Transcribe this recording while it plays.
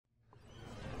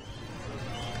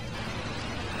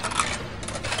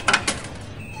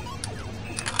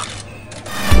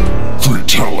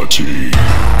Fatality.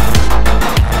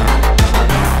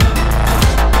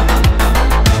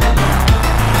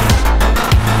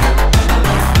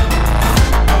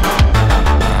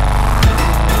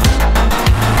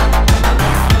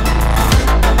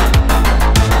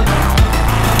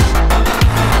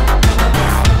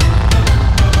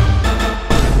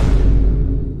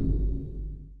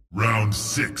 Round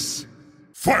 6.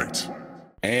 Fight!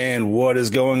 And what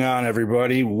is going on,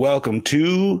 everybody? Welcome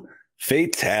to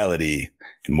Fatality,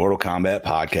 Mortal Kombat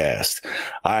podcast.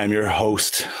 I am your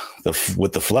host,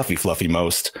 with the fluffy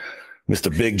most,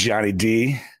 Mr. Big Johnny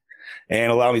D.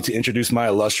 And allow me to introduce my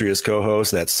illustrious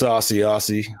co-host, that saucy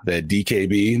Aussie, that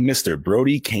DKB, Mr.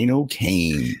 Brody Kano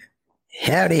Kane.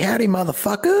 Howdy,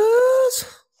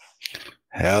 motherfuckers.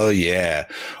 Hell yeah.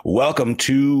 Welcome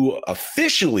to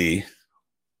officially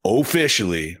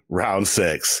round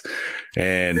 6.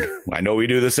 And I know we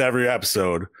do this every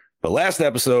episode, but last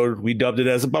episode we dubbed it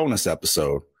as a bonus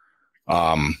episode.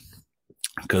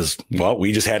 Because, well,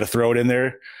 we just had to throw it in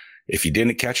there. If you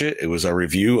didn't catch it, it was a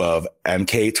review of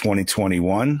MK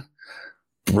 2021.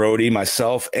 Brody,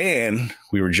 myself, and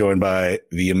we were joined by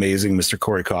the amazing Mr.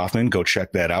 Corey Kaufman. Go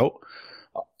check that out.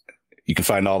 You can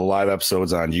find all the live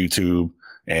episodes on YouTube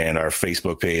and our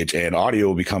Facebook page, and audio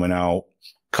will be coming out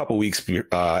a couple weeks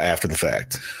after the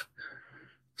fact.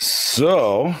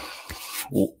 So,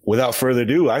 without further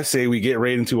ado, I say we get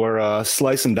right into our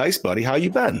slice and dice, buddy. How you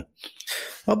been?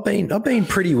 I've been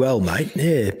pretty well, mate.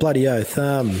 Yeah, bloody oath.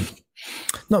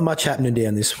 Not much happening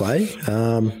down this way.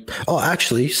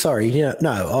 Actually, sorry. Yeah,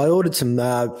 no, I ordered some,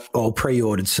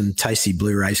 pre-ordered some tasty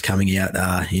Blu-rays coming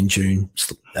out in June.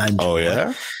 Oh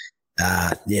yeah.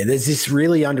 Yeah, there's this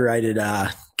really underrated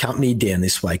company down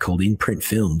this way called Imprint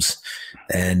Films,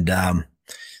 and a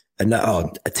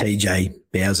TJ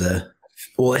Bowser.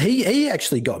 Well, he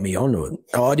actually got me onto it.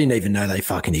 I didn't even know they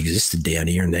fucking existed down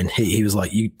here, and then he was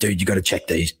like, "You got to check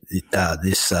this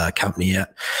company out."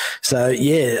 So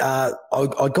yeah,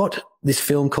 I got this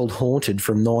film called Haunted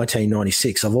from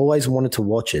 1996. I've always wanted to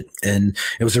watch it, and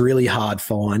it was a really hard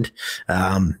find.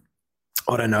 I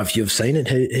don't know if you've seen it.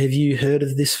 Have you heard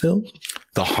of this film?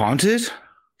 The Haunted?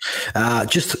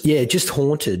 Just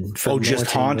Haunted. From just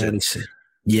Haunted.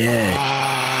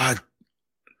 Yeah.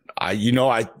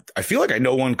 I feel like I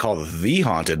know one called The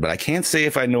Haunted, but I can't say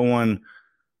if I know one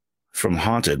from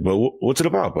Haunted. But what's it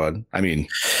about, bud? I mean,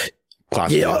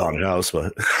 possibly a haunted house,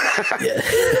 but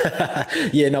yeah,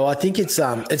 yeah. No, I think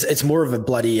it's more of a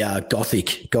bloody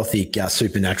gothic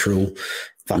supernatural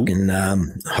fucking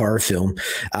horror film.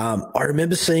 I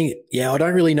remember seeing, I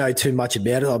don't really know too much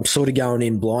about it. I'm sort of going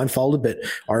in blindfolded, but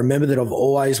I remember that I've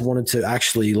always wanted to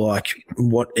actually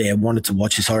wanted to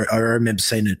watch this. I remember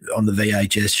seeing it on the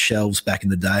VHS shelves back in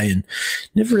the day and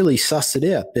never really sussed it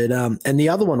out. But and the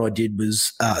other one I did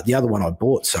was the other one I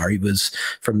bought, was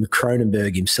from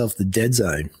Cronenberg himself, The Dead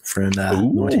Zone from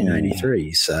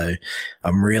 1983. So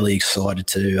I'm really excited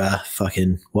to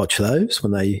fucking watch those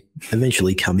when they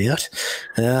eventually come out.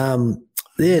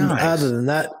 Then nice. Other than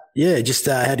that, just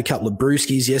had a couple of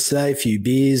brewskis yesterday, a few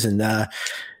beers, and I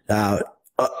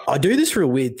do this real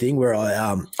weird thing where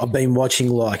I've been watching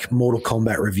like Mortal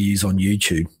Kombat reviews on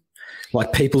YouTube,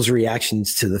 like people's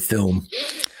reactions to the film.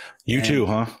 Too,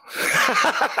 huh?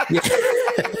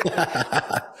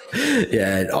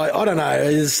 Yeah, I don't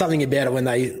know. There's something about it when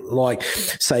they like,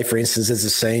 say for instance, there's a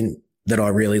scene that I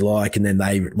really like and then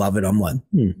they love it. I'm like,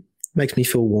 makes me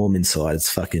feel warm inside. It's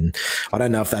fucking, I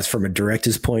don't know if that's from a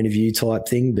director's point of view type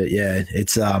thing, but yeah,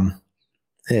 it's,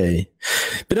 hey.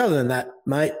 But other than that,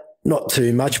 mate, not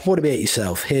too much. What about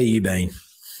yourself? How you been?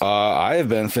 I have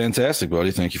been fantastic,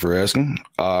 buddy. Thank you for asking.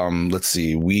 Let's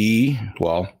see.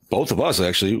 Both of us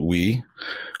actually, we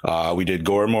did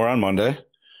Goremore on Monday,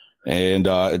 and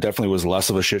it definitely was less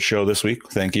of a shit show this week.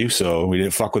 Thank you. So we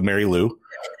didn't fuck with Mary Lou.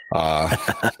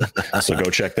 So go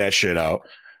check that shit out.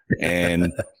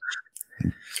 And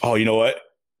oh, you know what?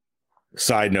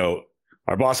 Side note,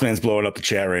 our boss man's blowing up the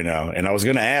chat right now. And I was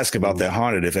going to ask about that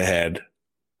Haunted if it had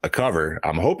a cover.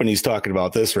 I'm hoping he's talking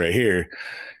about this right here.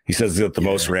 He says it's got the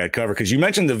most rad cover because you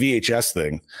mentioned the VHS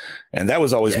thing. And that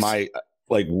was always my,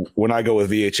 like, when I go with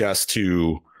VHS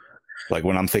to, like,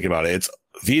 when I'm thinking about it, it's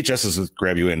VHS is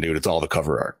grab you in, dude. It's all the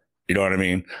cover art. You know what I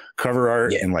mean? Cover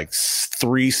art and like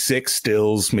 3-6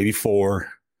 stills, maybe 4.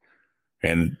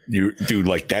 And you, dude,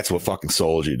 like, that's what fucking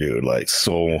sold you, dude. Like,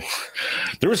 so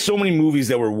there were so many movies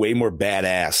that were way more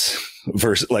badass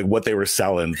versus like what they were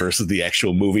selling versus the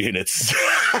actual movie in its.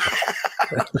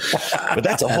 But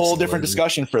that's a whole different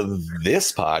discussion for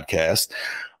this podcast.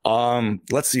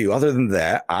 Let's see. Other than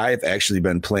that, I've actually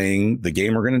been playing the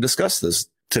game we're going to discuss this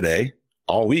today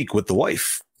all week with the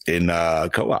wife in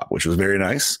co-op, which was very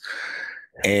nice.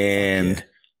 And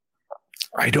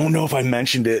I don't know if I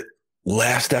mentioned it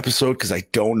last episode because I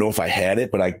don't know if I had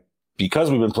it, but because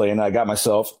we've been playing, I got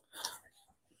myself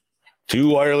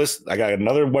I got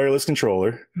another wireless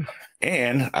controller,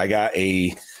 and I got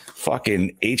a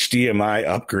fucking HDMI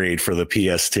upgrade for the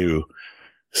PS2.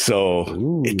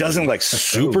 So it doesn't like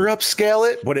super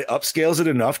upscale it, but it upscales it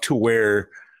enough to where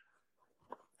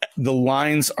the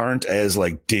lines aren't as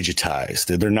like digitized.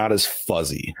 They're not as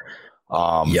fuzzy.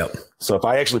 So if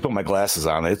I actually put my glasses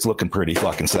on, it's looking pretty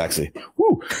fucking sexy.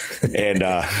 Woo. And,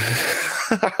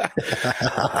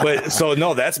 but so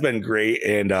no, that's been great.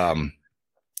 And,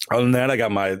 other than that, I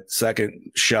got my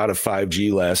second shot of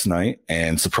 5G last night,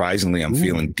 and surprisingly, I'm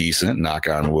feeling decent, knock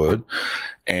on wood.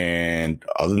 And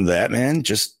other than that, man,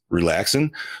 just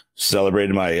relaxing.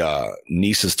 Celebrated my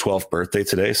niece's 12th birthday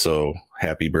today, so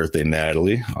happy birthday,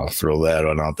 Natalie. I'll throw that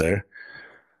one out there.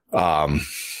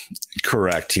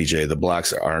 Correct, TJ. The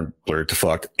blocks aren't blurred to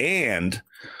fuck. And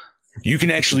you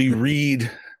can actually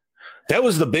read. That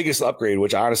was the biggest upgrade,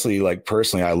 which honestly, like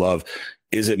personally, I love,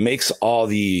 is it makes all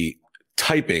the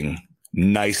typing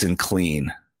nice and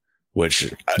clean,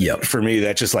 which for me,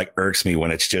 that just like irks me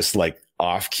when it's just like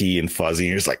off key and fuzzy.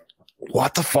 You're just like,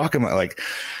 what the fuck am I like?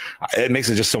 It makes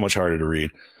it just so much harder to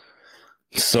read.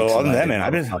 So other than that, man,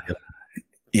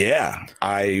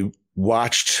 I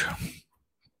watched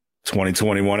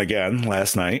 2021 again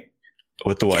last night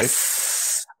with the wife.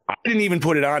 Yes. I didn't even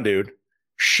put it on, dude.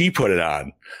 She put it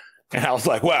on. And I was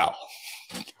like, wow.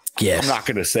 Yes. I'm not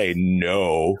going to say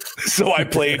no. So I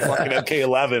played fucking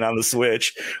MK11 on the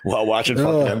Switch while watching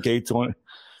fucking MK20.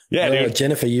 Yeah, dude.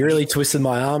 Jennifer, you really twisted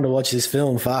my arm to watch this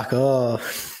film. Fuck. Oh,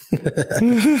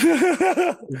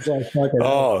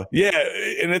 yeah.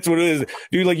 And that's what it is.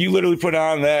 Dude, like you literally put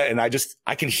on that and I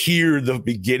can hear the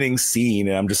beginning scene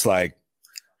and I'm just like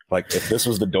if this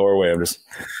was the doorway, I'm just,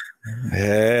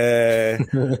 it's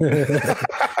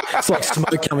like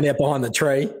smoke coming out behind the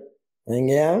tree.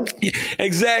 Yeah,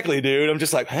 exactly, dude. I'm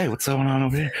just like, hey, what's going on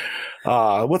over here?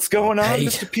 What's going on, Pete.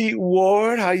 Mr. Pete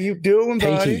Ward? How you doing,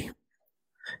 buddy? Petey.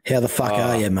 How the fuck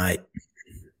are you, mate?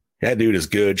 That dude is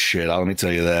good shit. Let me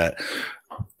tell you that.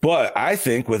 But I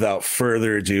think without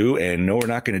further ado, and no, we're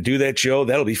not going to do that, Joe.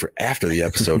 That'll be for after the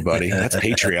episode, buddy. That's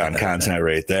Patreon content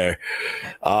right there.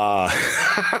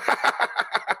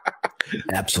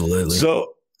 Absolutely.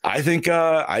 So I think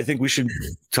we should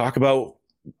talk about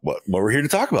what we're here to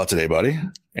talk about today, buddy.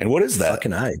 And what is that?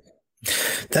 Fucking A.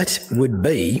 That would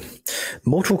be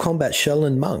Mortal Kombat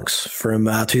Shaolin Monks from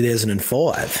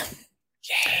 2005.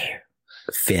 Yeah.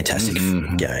 Fantastic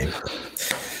game.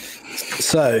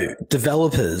 So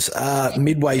developers are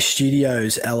Midway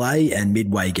Studios LA and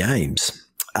Midway Games.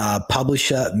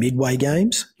 Publisher Midway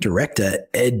Games. Director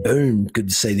Ed Boon. Good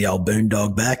to see the old Boon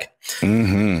dog back.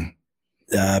 Mm-hmm.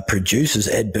 Producers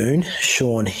Ed Boon,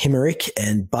 Sean Himmerich,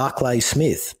 and Barclay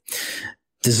Smith.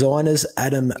 Designers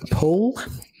Adam Poole,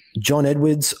 John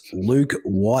Edwards, Luke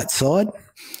Whiteside,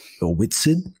 or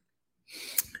Whitside,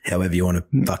 however you want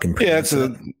to fucking pronounce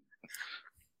it.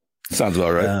 Sounds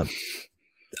about right.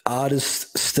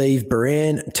 Artists Steve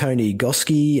Baran, Tony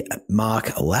Goski,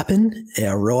 Mark Lappin.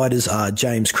 Our writers are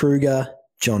James Kruger,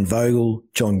 John Vogel,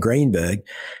 John Greenberg,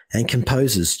 and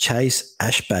composers Chase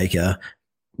Ashbaker,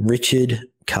 Richard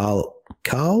Carl,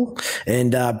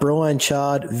 and Brian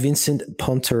Chard, Vincent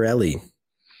Pontarelli.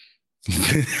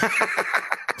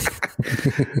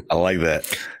 I like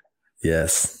that.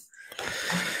 Yes.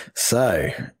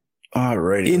 So,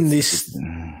 alrighty. In this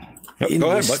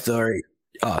story,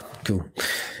 cool.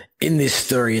 In this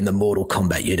story in the Mortal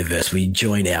Kombat universe, we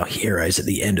join our heroes at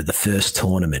the end of the first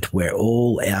tournament, where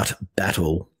all-out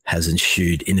battle has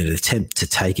ensued in an attempt to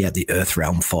take out the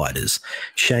Earthrealm fighters.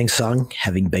 Shang Tsung,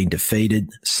 having been defeated,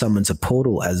 summons a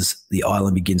portal as the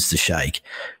island begins to shake,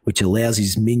 which allows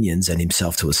his minions and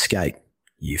himself to escape.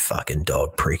 You fucking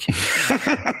dog prick.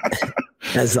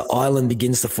 As the island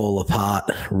begins to fall apart,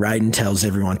 Raiden tells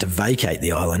everyone to vacate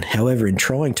the island. However, in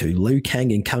trying to, Liu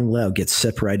Kang and Kung Lao get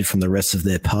separated from the rest of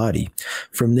their party.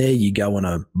 From there, you go on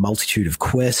a multitude of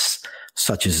quests,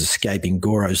 such as escaping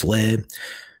Goro's lair,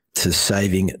 to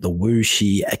saving the Wu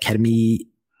Shi Academy,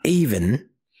 even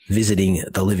visiting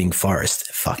the Living Forest.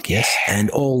 Fuck yes. And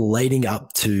all leading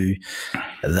up to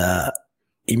the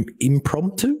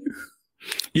impromptu?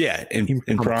 Yeah,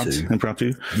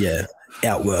 impromptu. Yeah,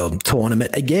 Outworld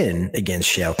tournament again against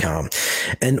Shao Kahn.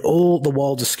 And all the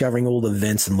while discovering all the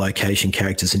events and location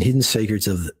characters and hidden secrets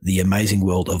of the amazing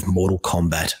world of Mortal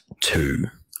Kombat 2.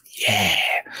 Yeah.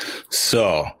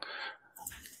 So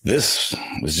this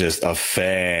was just a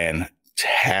fantastic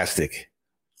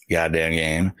goddamn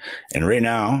game. And right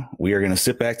now we are going to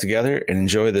sit back together and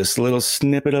enjoy this little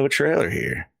snippet of a trailer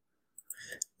here.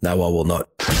 No, I will not.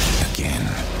 Again,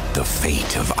 the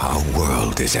fate of our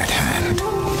world is at hand.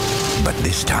 But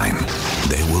this time,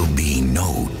 there will be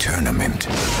no tournament.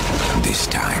 This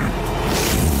time,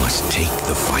 you must take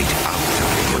the fight out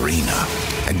of the arena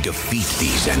and defeat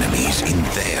these enemies in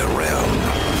their realm.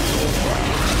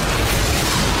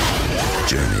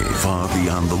 Journey far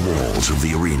beyond the walls of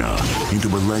the arena into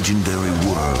a legendary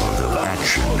world of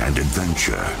action and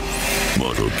adventure.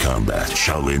 Mortal Kombat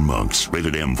Shaolin Monks,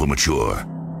 rated M for mature.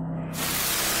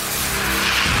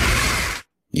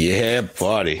 Yeah,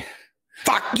 buddy.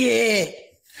 Fuck yeah.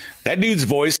 That dude's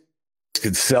voice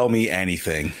could sell me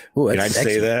anything. Ooh, Can I that's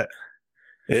say excellent.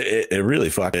 that? It really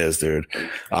fucking is, dude.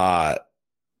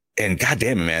 And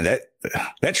goddamn it, man,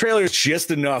 that trailer is just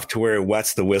enough to where it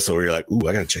wets the whistle where you're like, ooh,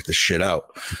 I gotta check this shit out.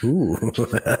 Ooh.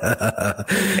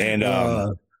 And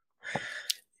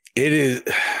this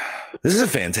is a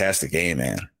fantastic game,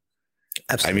 man.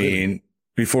 Absolutely. I mean,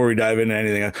 before we dive into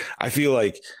anything, I feel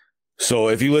like, so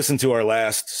if you listen to our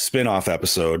last spin-off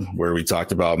episode where we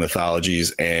talked about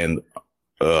mythologies and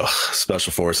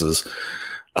special forces,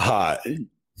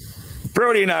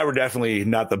 Brody and I were definitely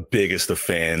not the biggest of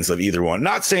fans of either one.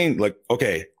 Not saying like,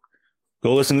 okay,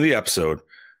 go listen to the episode.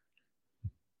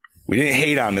 We didn't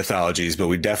hate on mythologies, but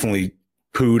we definitely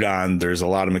pooed on there's a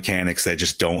lot of mechanics that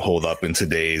just don't hold up in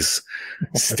today's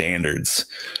standards.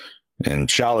 And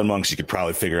Shaolin Monks, you could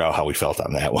probably figure out how we felt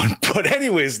on that one. But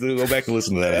anyways, go back and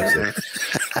listen to that episode.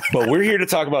 But we're here to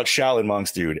talk about Shaolin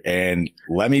Monks, dude. And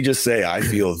let me just say, I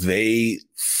feel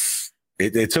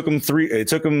it took them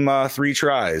three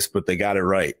tries, but they got it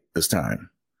right this time.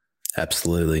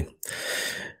 Absolutely.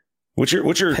 What's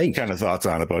your kind of thoughts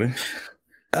on it, buddy?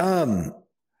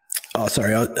 Oh,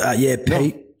 sorry. Yeah,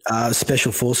 Pete,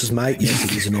 Special Forces, mate. Yes,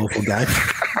 it is an awful game.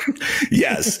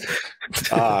 Yes.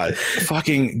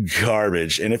 Fucking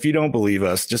garbage. And if you don't believe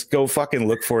us, just go fucking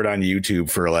look for it on YouTube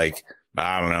for like,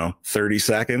 I don't know, 30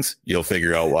 seconds. You'll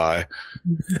figure out why.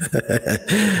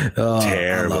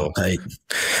 Terrible. I love Pete.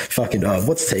 Fucking,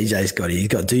 what's TJ's got? He's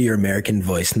got, do your American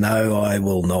voice. No, I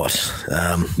will not.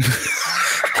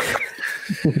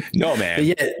 No, man.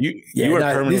 Yeah, you are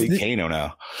permanently Kano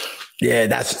now. Yeah,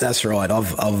 that's right.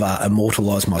 I've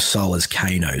immortalized my soul as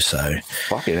Kano. So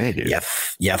fucking hey, dude.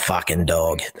 Yeah, fucking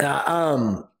dog.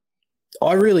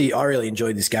 I really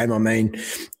enjoyed this game. I mean,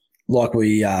 like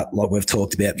we've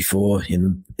talked about before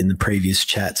in the previous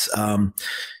chats.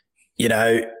 You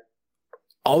know,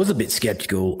 I was a bit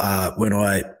skeptical when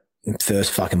I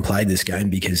first fucking played this game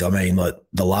because I mean, like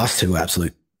the last two were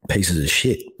absolute pieces of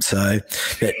shit. So,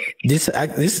 but this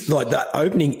like the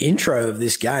opening intro of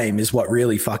this game is what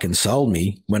really fucking sold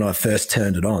me when I first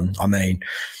turned it on. I mean,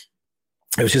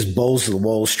 it was just balls to the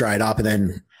wall straight up, and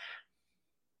then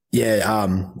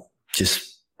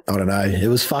just I don't know. It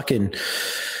was fucking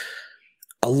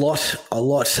a lot.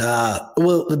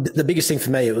 Well, the biggest thing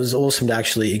for me, it was awesome to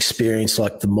actually experience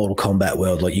like the Mortal Kombat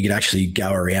world. Like you could actually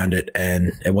go around it,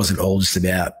 and it wasn't all just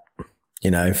about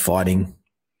fighting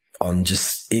on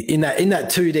just in that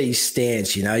 2D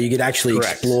stance. You could actually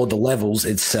explore the levels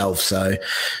itself. So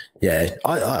yeah,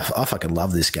 I fucking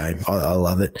love this game. I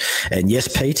love it. And yes,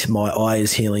 Pete, my eye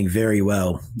is healing very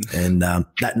well, and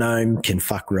that gnome can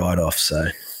fuck right off. So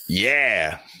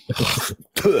yeah.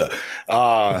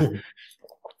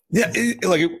 Yeah,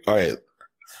 all right.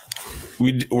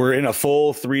 We're in a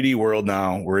full 3D world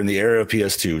now. We're in the era of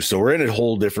PS2, so we're in a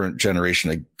whole different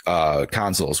generation of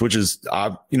consoles, which is,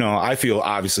 I feel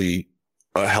obviously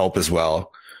a help as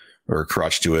well, or a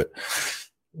crutch to it.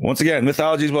 Once again,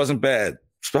 Mythologies wasn't bad.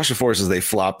 Special Forces they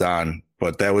flopped on,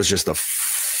 but that was just a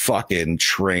fucking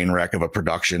train wreck of a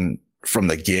production from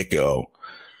the get-go.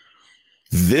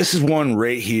 This is one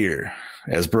right here,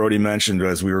 as Brody mentioned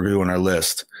as we were doing our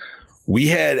list. We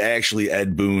had actually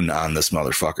Ed Boon on this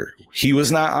motherfucker. He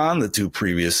was not on the two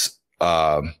previous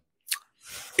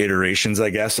iterations, I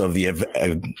guess, of the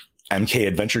MK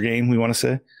adventure game, we want to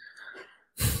say.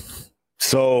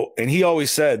 So, and he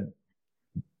always said,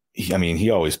 he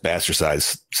always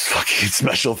bastardized fucking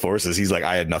Special Forces. He's like,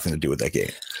 I had nothing to do with that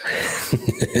game.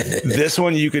 This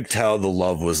one, you could tell the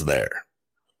love was there.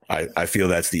 I feel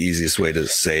that's the easiest way to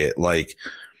say it. Like,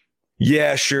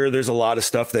 yeah, sure, there's a lot of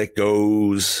stuff that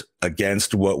goes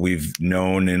against what we've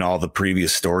known in all the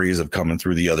previous stories of coming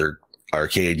through the other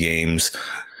arcade games.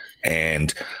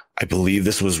 And I believe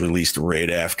this was released right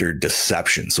after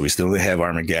Deception. So we still don't have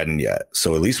Armageddon yet.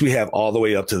 So at least we have all the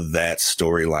way up to that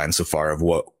storyline so far of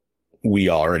what we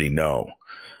already know.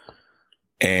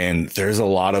 And there's a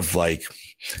lot of like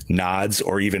nods,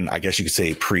 or even, I guess you could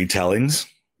say, pre-tellings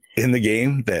in the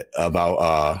game that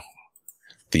about,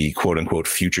 the quote unquote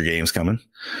future games coming.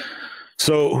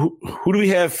 So who do we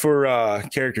have for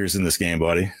characters in this game,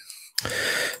 buddy?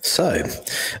 So,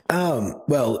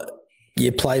 well,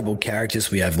 your playable characters,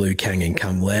 we have Liu Kang and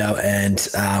Kung Lao, and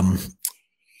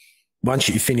once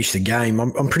you finish the game,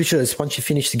 I'm pretty sure it's once you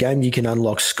finish the game, you can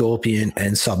unlock Scorpion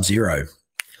and Sub-Zero.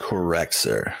 Correct,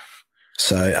 sir.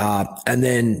 So, and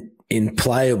then in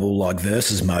playable, like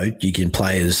versus mode, you can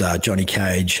play as Johnny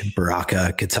Cage,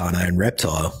 Baraka, Katana, and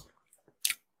Reptile.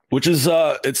 Which is,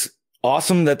 it's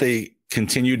awesome that they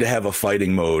continue to have a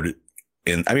fighting mode.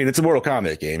 I mean, it's a Mortal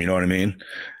Kombat game, you know what I mean?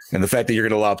 And the fact that you're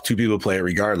going to allow two people to play it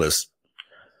regardless,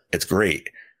 it's great.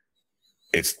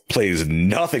 It plays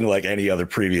nothing like any other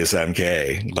previous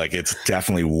MK. Like, it's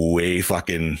definitely way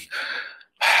fucking...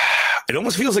 It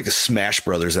almost feels like a Smash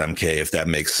Brothers MK, if that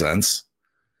makes sense.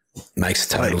 Makes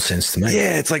total sense to me.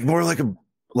 Yeah, it's like more like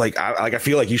I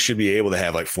feel like you should be able to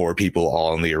have like 4 people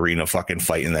all in the arena fucking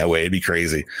fighting that way. It'd be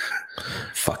crazy.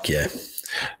 Fuck yeah.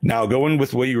 Now, going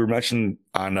with what you were mentioning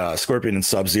on Scorpion and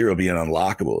Sub-Zero being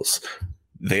unlockables,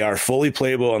 they are fully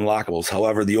playable unlockables.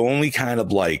 However, the only kind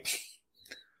of like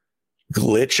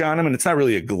glitch on them, and it's not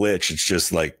really a glitch, it's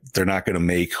just like they're not going to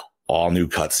make all new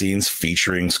cutscenes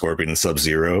featuring Scorpion and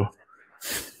Sub-Zero.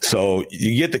 So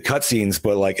you get the cutscenes,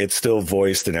 but like it's still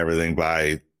voiced and everything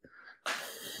by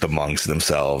the monks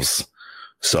themselves.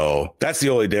 So that's the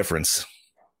only difference,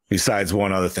 besides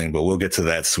one other thing, but we'll get to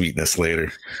that sweetness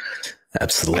later.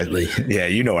 Absolutely. Yeah,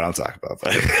 you know what I'm talking about.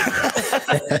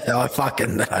 I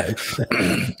fucking know.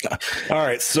 All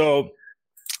right, so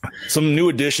some new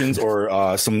additions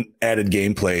or some added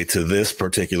gameplay to this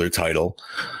particular title.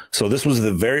 So this was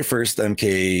the very first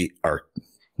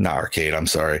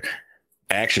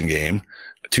action game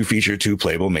to feature 2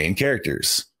 playable main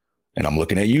characters. And I'm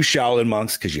looking at you, Shaolin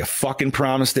Monks, because you fucking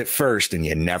promised it first and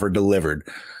you never delivered.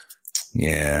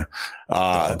 Yeah.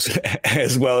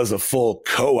 As well as a full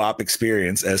co-op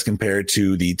experience as compared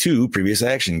to the 2 previous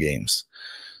action games.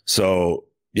 So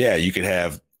yeah, you could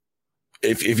have,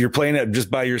 if you're playing it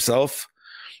just by yourself,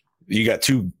 you got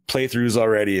 2 playthroughs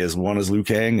already, as one is Liu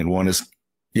Kang and one is,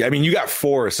 yeah, I mean, you got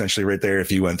 4 essentially right there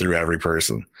if you went through every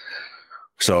person.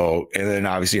 So, and then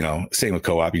obviously, you know, same with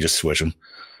co-op, you just switch them.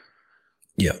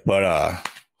 Yeah. But,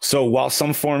 so while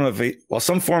some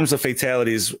forms of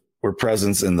fatalities were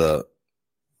present in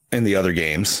the other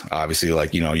games, obviously,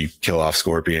 like, you know, you kill off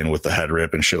Scorpion with the head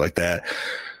rip and shit like that.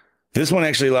 This one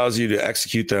actually allows you to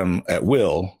execute them at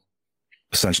will,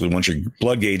 essentially once your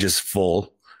blood gauge is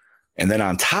full. And then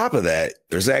on top of that,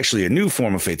 there's actually a new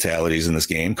form of fatalities in this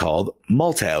game called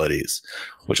multalities,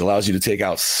 which allows you to take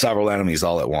out several enemies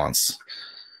all at once.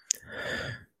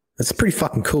 That's pretty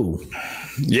fucking cool.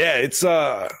 Yeah, it's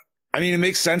I mean, it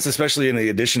makes sense, especially in the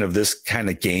addition of this kind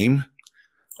of game.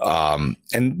 And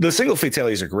the single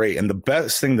fatalities are great. And the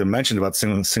best thing to mention about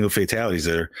single fatalities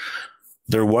are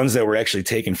they're ones that were actually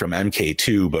taken from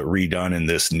MK2, but redone in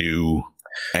this new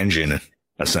engine,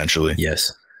 essentially.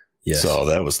 Yes. Yes. So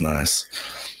that was nice.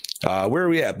 Where are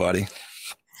we at, buddy?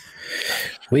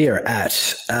 We are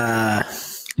at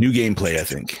new gameplay, I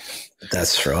think.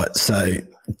 That's right. So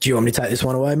do you want me to take this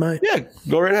one away, mate? Yeah,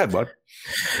 go right ahead, bud.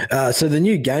 So the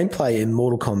new gameplay in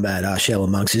Mortal Kombat Shaolin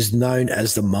Monks is known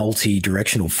as the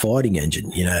multi-directional fighting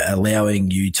engine, you know, allowing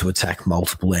you to attack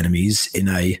multiple enemies in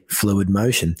a fluid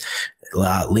motion,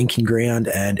 linking ground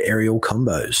and aerial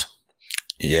combos.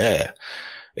 Yeah,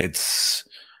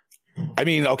 I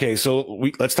mean, okay,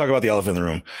 so let's talk about the elephant in the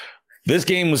room. This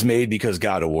game was made because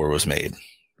God of War was made.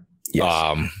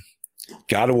 Yes.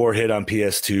 God of War hit on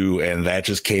PS2, and that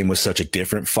just came with such a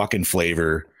different fucking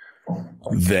flavor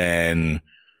than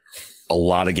a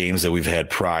lot of games that we've had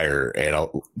prior. And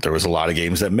there was a lot of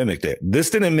games that mimicked it. This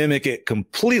didn't mimic it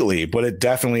completely, but it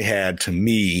definitely had, to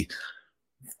me,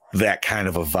 that kind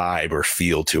of a vibe or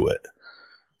feel to it,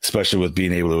 especially with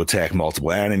being able to attack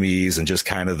multiple enemies and just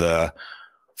kind of the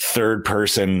third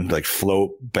person, like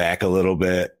float back a little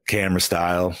bit, camera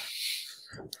style.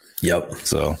 Yep.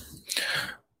 So,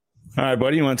 all right,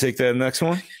 buddy, you want to take that next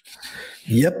one?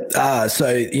 Yep. So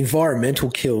environmental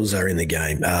kills are in the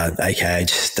game, aka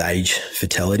stage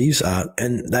fatalities,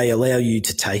 and they allow you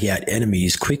to take out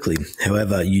enemies quickly.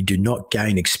 However, you do not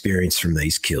gain experience from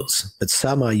these kills, but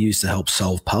some are used to help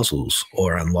solve puzzles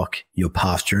or unlock your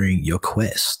path during your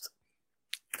quest.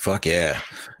 Fuck yeah.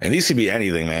 And these could be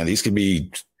anything, man. These could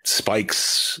be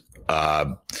spikes,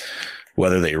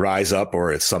 whether they rise up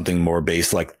or it's something more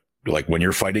based like when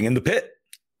you're fighting in the pit.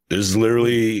 There's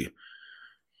literally,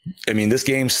 I mean, this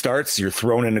game starts, you're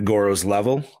thrown into Goro's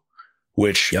level,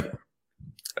 which, yep.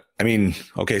 I mean,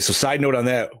 okay, so side note on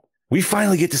that, we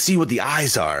finally get to see what the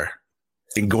eyes are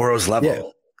in Goro's level. Yeah.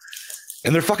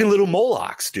 And they're fucking little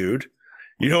Molochs, dude.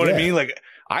 You know what I mean? Like,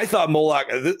 I thought Moloch.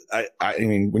 I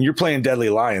mean, when you're playing Deadly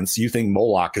Alliance, you think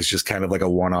Moloch is just kind of like a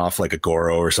one-off, like a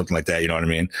Goro or something like that. You know what I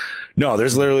mean? No,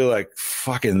 there's literally like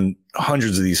fucking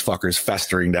hundreds of these fuckers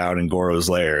festering down in Goro's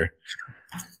lair.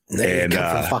 They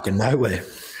come from fucking nowhere,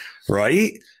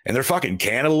 right? And they're fucking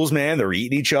cannibals, man. They're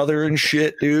eating each other and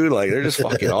shit, dude. Like they're just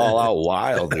fucking all out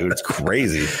wild, dude. It's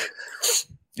crazy.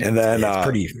 And then it's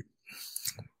pretty.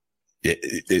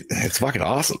 It's fucking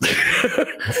awesome.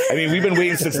 I mean, we've been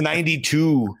waiting since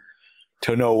 92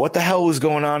 to know what the hell was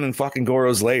going on in fucking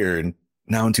Goro's lair. And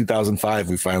now in 2005,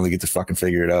 we finally get to fucking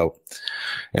figure it out.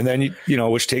 And then, you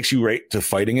know, which takes you right to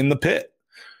fighting in the pit.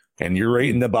 And you're right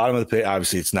in the bottom of the pit.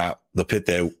 Obviously, it's not the pit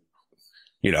that,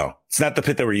 you know, it's not the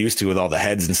pit that we're used to with all the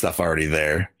heads and stuff already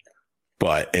there.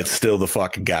 But it's still the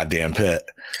fucking goddamn pit.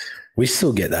 We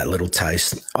still get that little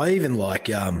taste. I even like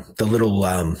the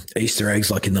little Easter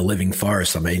eggs, like in the Living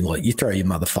Forest. I mean, like you throw your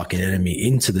motherfucking enemy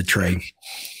into the tree,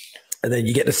 and then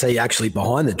you get to see actually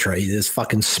behind the tree, there's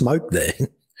fucking smoke there.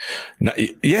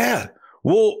 Yeah.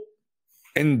 Well,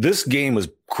 and this game was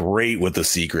great with the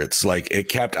secrets. Like it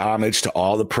kept homage to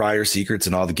all the prior secrets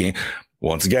in all the game.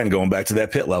 Once again, going back to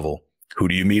that pit level, who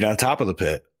do you meet on top of the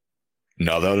pit?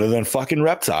 None other than fucking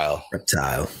Reptile.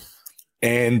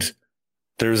 And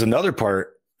there's another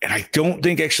part, and I don't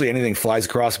think actually anything flies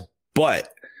across, but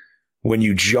when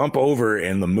you jump over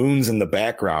and the moon's in the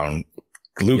background,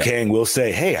 Liu Kang will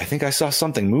say, "Hey, I think I saw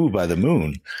something move by the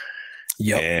moon."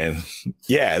 Yeah. And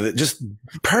yeah, just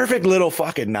perfect little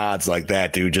fucking nods like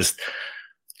that, dude. Just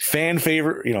fan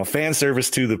favorite, you know, fan service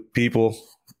to the people,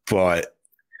 but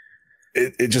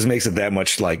it just makes it that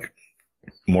much like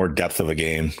more depth of a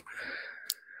game.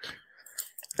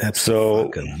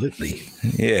 Absolutely.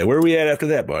 Yeah, where are we at after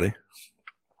that, buddy?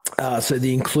 So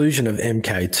the inclusion of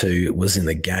MK2 was in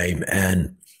the game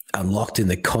and unlocked in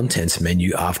the contents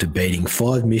menu after beating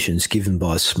 5 missions given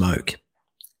by Smoke.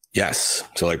 Yes.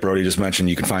 So like Brody just mentioned,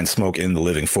 you can find Smoke in the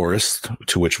Living Forest,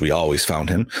 to which we always found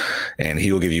him. And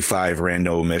he will give you 5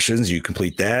 rando missions. You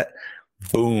complete that.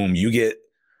 Boom. You get,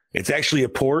 it's actually a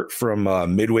port from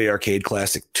Midway Arcade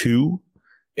Classic 2.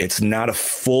 It's not a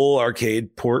full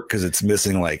arcade port because it's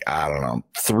missing like, I don't know,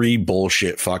 3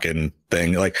 bullshit fucking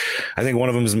thing. Like I think one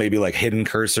of them is maybe like Hidden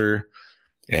Cursor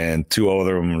and 2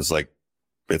 other of them is like,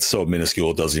 it's so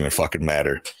minuscule. It doesn't even fucking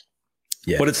matter.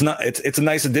 Yeah. But it's not, it's a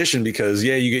nice addition because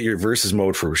yeah, you get your versus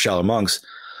mode for Shaolin Monks.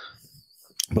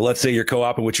 But let's say you're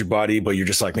co-oping with your buddy, but you're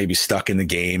just like maybe stuck in the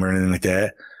game or anything like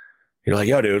that. You're like,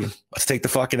 yo, dude, let's take the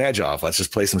fucking edge off. Let's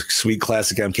just play some sweet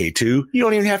classic MK2. You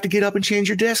don't even have to get up and change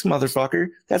your disc, motherfucker.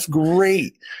 That's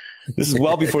great. This is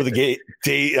well before the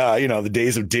the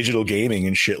days of digital gaming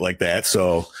and shit like that.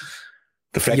 So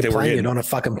the fact you're that we're playing getting it on a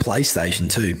fucking PlayStation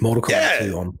too, Mortal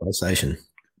Kombat 2 on PlayStation.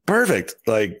 Perfect.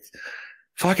 Like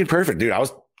fucking perfect, dude.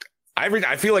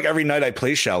 I feel like every night I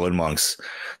play Shaolin Monks,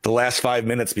 the last 5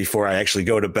 minutes before I actually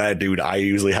go to bed, dude, I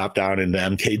usually hop down into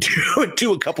MK2 and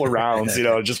do a couple of rounds, you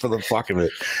know, just for the fuck of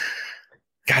it.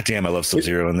 God damn, I love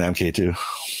Sub-Zero in the MK2.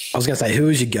 I was going to say, who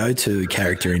is your go-to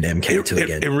character in MK2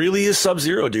 again? It really is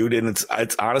Sub-Zero, dude. And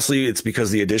it's honestly, it's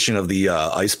because the addition of the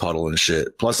ice puddle and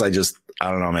shit. Plus I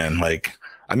don't know, man. Like,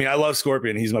 I mean, I love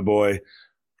Scorpion. He's my boy.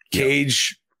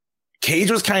 Cage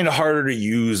was kind of harder to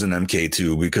use in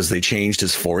MK2 because they changed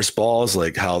his force balls,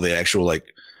 like how the actual, like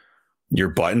your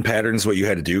button patterns, what you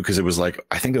had to do. Cause it was like,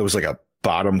 I think it was like a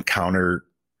bottom counter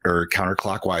or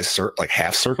counterclockwise, like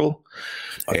half circle.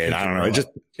 And I don't know.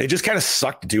 It just kind of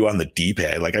sucked to do on the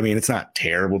D-pad. Like, I mean, it's not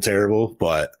terrible,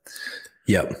 but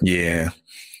yeah.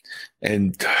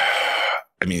 And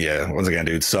I mean, yeah, once again,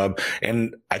 dude, Sub.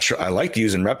 And I liked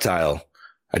using Reptile.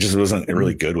 I just wasn't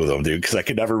really good with them, dude, because I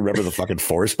could never remember the fucking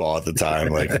force ball at the time.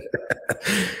 Like,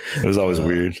 it was always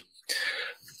weird.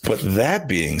 But that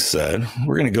being said,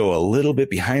 we're going to go a little bit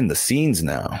behind the scenes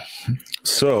now.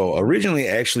 So originally,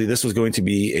 actually, this was going to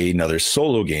be another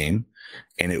solo game,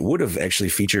 and it would have actually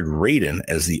featured Raiden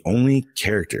as the only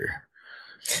character.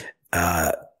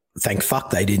 Thank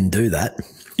fuck they didn't do that.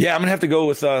 Yeah, I'm going to have to go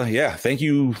with, thank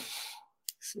you.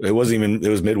 It was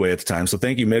Midway at the time. So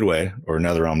thank you, Midway, or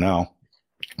NetherRealm now,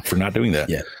 for not doing that.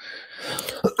 Yeah.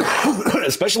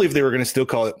 Especially if they were going to still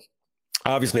call it.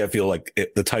 Obviously, I feel like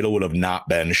the title would have not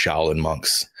been Shaolin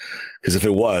Monks. Because if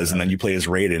it was, and then you play as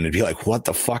Raiden, it'd be like, what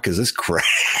the fuck is this crap?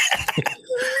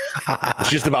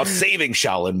 It's just about saving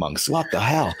Shaolin Monks. What the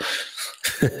hell?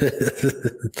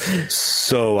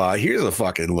 So here's a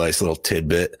fucking nice little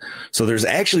tidbit. So there's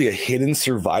actually a hidden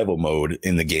survival mode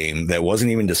in the game that wasn't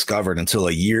even discovered until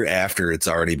a year after it's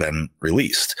already been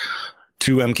released.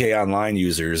 2 MK Online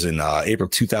users in April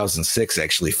 2006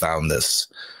 actually found this.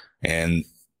 And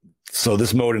So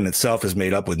this mode in itself is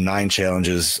made up with 9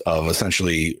 challenges of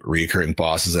essentially recurring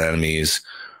bosses and enemies,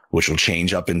 which will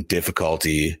change up in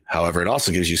difficulty. However, it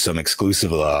also gives you some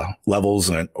exclusive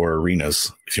levels or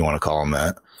arenas, if you want to call them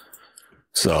that.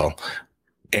 So,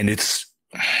 and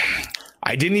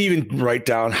I didn't even write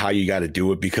down how you got to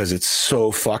do it because it's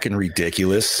so fucking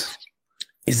ridiculous.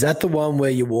 Is that the one where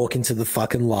you walk into the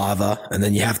fucking lava and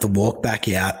then you have to walk back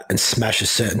out and smash a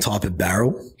certain type of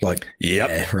barrel? Like, yep.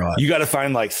 Yeah, right. You got to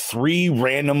find like 3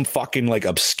 random fucking like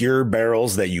obscure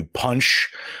barrels that you punch.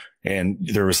 And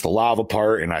there was the lava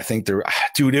part. And I think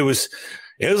it was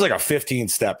like a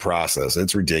 15-step process.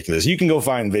 It's ridiculous. You can go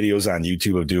find videos on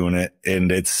YouTube of doing it.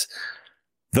 And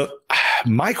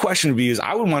my question would be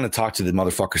I would want to talk to the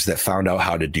motherfuckers that found out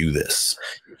how to do this.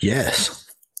 Yes.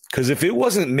 Because if it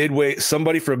wasn't Midway,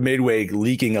 somebody from Midway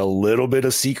leaking a little bit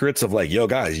of secrets of like, yo,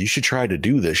 guys, you should try to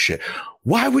do this shit.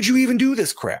 Why would you even do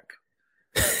this crap?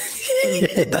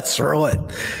 Yeah, that's right.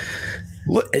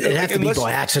 It'd have to be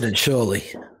by accident, surely.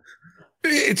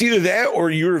 It's either that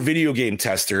or you're a video game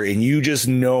tester and you just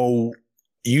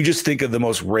think of the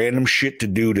most random shit to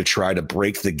do to try to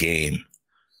break the game.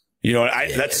 You know,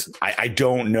 I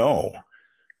don't know.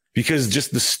 Because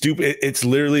just it's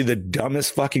literally the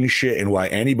dumbest fucking shit, and why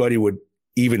anybody would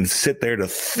even sit there to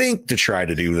think to try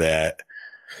to do that,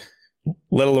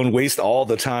 let alone waste all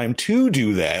the time to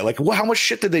do that. Like, how much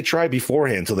shit did they try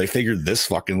beforehand until they figured this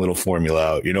fucking little formula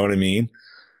out? You know what I mean?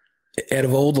 Out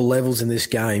of all the levels in this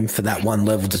game, for that one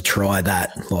level to try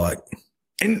that, like,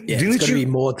 and yeah, there's got to be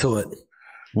more to it.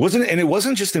 It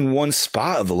wasn't just in one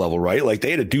spot of the level, right? Like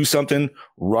they had to do something,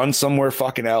 run somewhere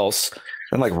fucking else,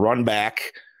 and like run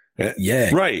back. Yeah.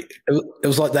 Right. It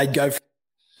was like they'd go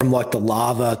from like the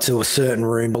lava to a certain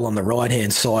room on the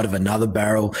right-hand side of another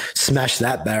barrel, smash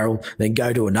that barrel, then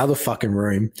go to another fucking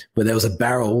room where there was a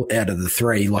barrel out of the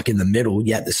 3, like in the middle.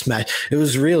 You had to smash. It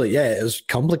was really, it was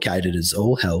complicated as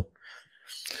all hell.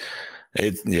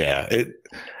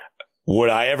 Would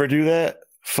I ever do that?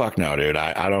 Fuck no, dude.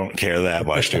 I don't care that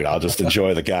much, dude. I'll just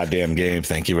enjoy the goddamn game.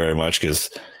 Thank you very much. Because,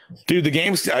 dude, the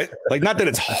game's like, not that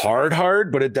it's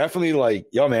hard, but it definitely like,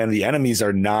 yo, man, the enemies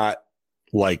are not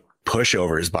like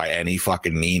pushovers by any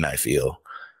fucking mean, I feel.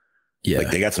 Yeah.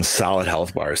 Like they got some solid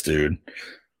health bars, dude.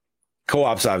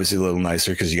 Co-op's obviously a little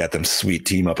nicer because you got them sweet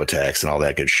team up attacks and all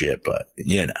that good shit, but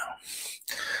you know.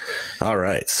 All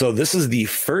right. So this is the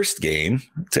first game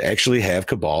to actually have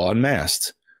Kabal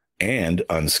unmasked and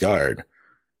unscarred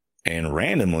and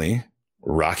randomly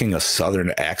rocking a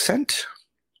Southern accent.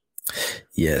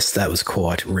 Yes, that was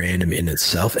quite random in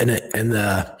itself. And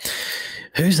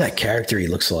who's that character he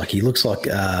looks like? He looks like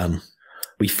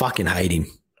we fucking hate him.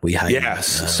 We hate him.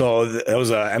 Yes. So that was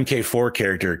a MK4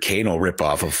 character, Kano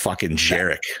ripoff of fucking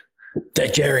Jarek.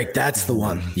 Jarek, that's the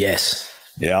one. Yes.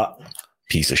 Yeah.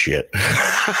 Piece of shit.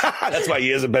 That's why he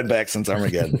hasn't been back since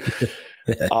Armageddon.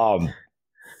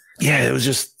 Yeah, it was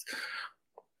just,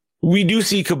 we do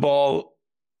see Kabal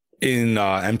in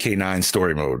MK9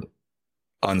 story mode,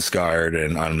 unscarred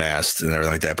and unmasked and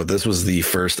everything like that. But this was the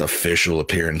first official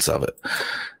appearance of it.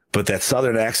 But that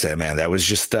Southern accent, man, that was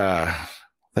just, that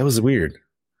was weird.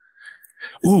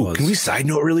 Ooh, can we side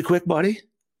note really quick, buddy?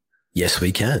 Yes,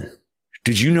 we can.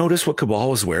 Did you notice what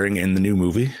Kabal was wearing in the new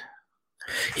movie?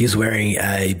 He was wearing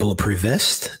a bulletproof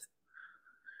vest.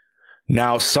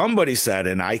 Now, somebody said,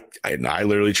 and I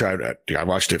literally tried, I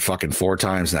watched it fucking 4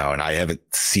 times now, and I haven't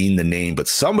seen the name, but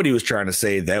somebody was trying to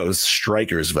say that was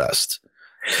Stryker's vest.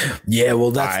 Yeah,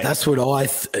 well, that's what I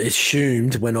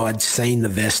assumed when I'd seen the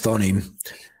vest on him.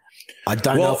 I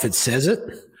don't know if it says it,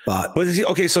 but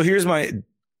okay, so here's my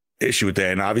issue with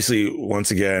that. And obviously, once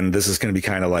again, this is going to be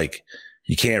kind of like,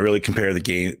 you can't really compare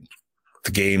the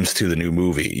games to the new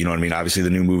movie. You know what I mean? Obviously, the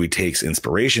new movie takes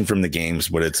inspiration from the games,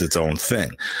 but it's its own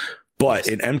thing. But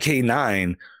in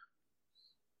MK9,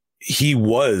 he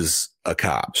was a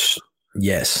cop.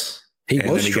 Yes. He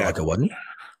was Stryker, wasn't he?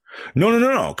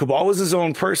 No. Kabal was his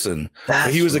own person.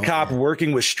 But he was a cop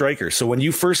working with Stryker. So when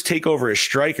you first take over as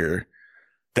Stryker,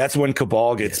 that's when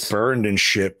Kabal gets burned and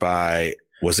shit by,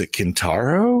 was it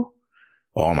Kintaro?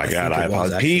 Oh my God. I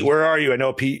apologize. Pete, where are you? I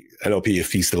know Pete,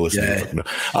 if he's still listening.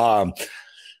 Yeah.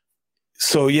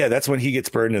 So yeah, that's when he gets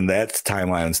burned in that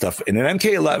timeline and stuff. And in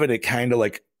MK11, it kind of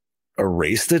like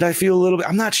erased it, I feel, a little bit.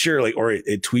 I'm not sure, like, or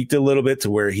it tweaked it a little bit to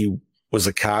where he was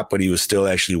a cop, but he was still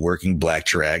actually working Black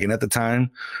Dragon at the time.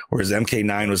 Whereas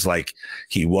MK9 was like,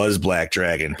 he was Black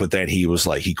Dragon, but then he was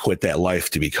like, he quit that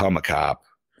life to become a cop.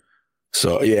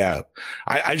 So yeah,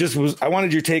 I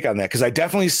wanted your take on that. Cause I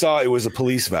definitely saw it was a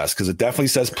police vest. Cause it definitely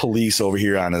says police over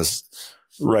here on his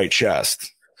right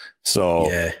chest. So,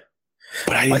 yeah,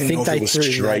 but I think know if it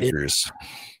was Strikers.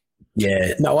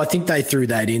 Yeah, no, I think they threw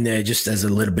that in there just as a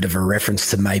little bit of a reference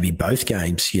to maybe both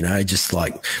games, you know, just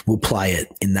like we'll play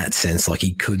it in that sense. Like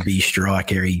he could be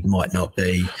striker, he might not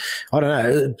be. I don't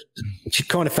know. It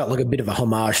kind of felt like a bit of a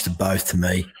homage to both to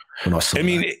me when I saw it. I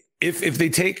mean,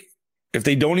 if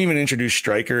they don't even introduce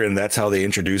Stryker and that's how they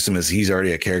introduce him as he's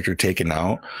already a character taken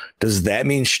out, does that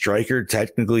mean Stryker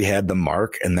technically had the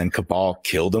mark and then Cabal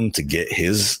killed him to get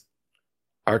his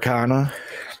Arcana?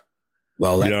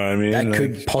 Well, that, you know what I mean? That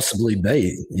could possibly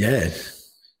be. Yeah.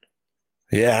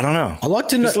 Yeah, I don't know. I'd like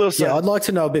to know. Yeah, I'd like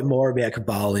to know a bit more about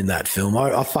Cabal in that film.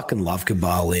 I fucking love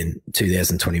Cabal in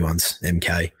 2021's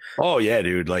MK. Oh yeah,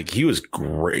 dude. Like he was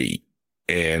great.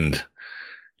 And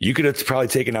you could have probably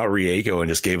taken out Rieko and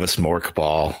just gave us more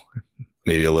Cabal,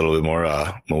 maybe a little bit more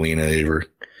Melina, or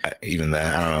even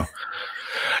that. I don't know.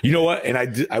 You know what?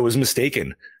 And I was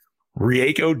mistaken.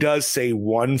 Rieko does say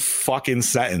one fucking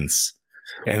sentence,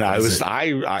 and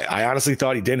I honestly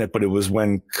thought he didn't, but it was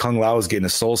when Kung Lao was getting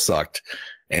his soul sucked,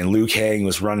 and Liu Kang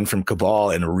was running from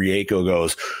Cabal, and Rieko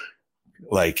goes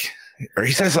like, or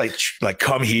he says like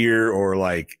come here, or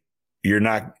like you're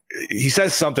not. He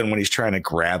says something when he's trying to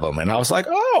grab him, and I was like,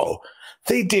 oh,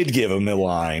 they did give him a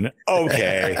line.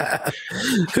 Okay,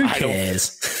 who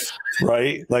cares?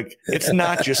 Right? Like it's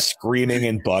not just screaming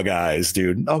and bug eyes,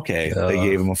 dude. Okay, they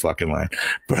gave him a fucking line.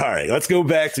 But all right, let's go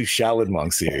back to Shaolin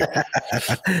Monks here.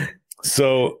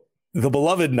 So the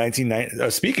beloved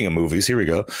speaking of movies, here we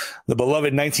go. The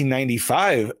beloved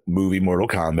 1995 movie Mortal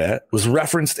Kombat was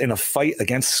referenced in a fight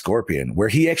against Scorpion, where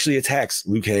he actually attacks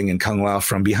Liu Kang and Kung Lao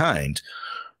from behind,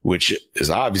 which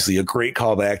is obviously a great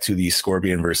callback to the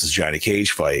Scorpion versus Johnny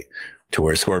Cage fight, to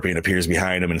where Scorpion appears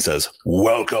behind him and says,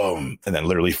 welcome, and then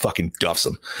literally fucking duffs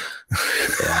him.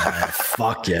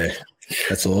 Fuck yeah.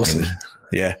 That's awesome.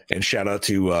 Yeah. And shout out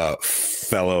to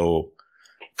fellow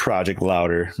Project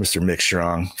Louder, Mr. Mick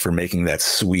Strong, for making that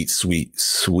sweet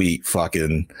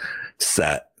fucking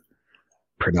set.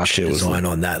 Production design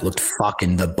on that looked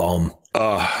fucking the bomb.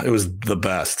 It was the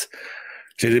best.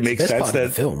 Did it make sense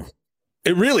that film?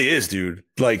 It really is, dude.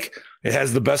 Like, it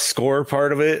has the best score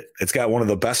part of it. It's got one of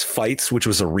the best fights, which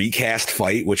was a recast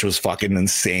fight, which was fucking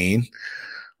insane.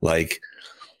 Like,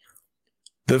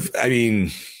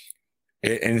 and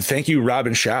thank you,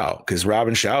 Robin Shaw, because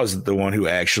Robin Shaw is the one who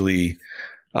actually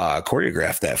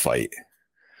choreographed that fight.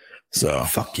 So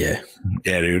fuck yeah.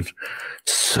 Yeah, dude.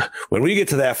 So, when we get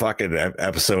to that fucking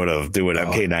episode of doing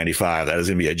MK95, that is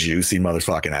going to be a juicy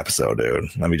motherfucking episode,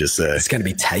 dude. Let me just say. It's going to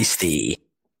be tasty.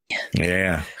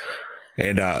 Yeah.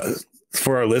 And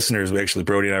for our listeners,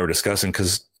 Brody and I were discussing,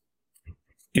 because,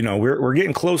 you know, we're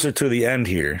getting closer to the end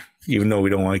here, even though we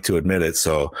don't like to admit it.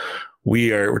 So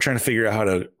we're trying to figure out how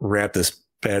to wrap this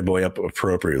bad boy up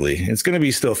appropriately. It's going to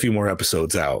be still a few more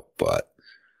episodes out, but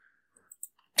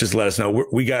just let us know.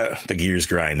 We got the gears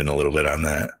grinding a little bit on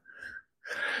that.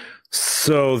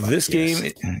 So this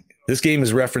game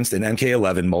is referenced in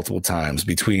MK11 multiple times,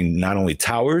 between not only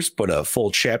towers, but a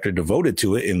full chapter devoted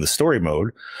to it in the story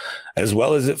mode, as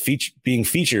well as it being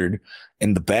featured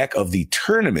in the back of the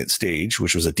tournament stage,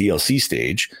 which was a DLC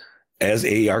stage, as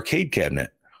a arcade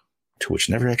cabinet, to which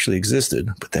never actually existed,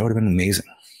 but that would have been amazing.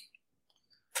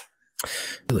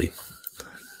 Really?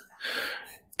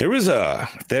 There was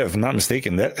if I'm not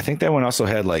mistaken, I think that one also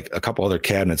had like a couple other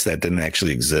cabinets that didn't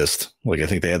actually exist. Like I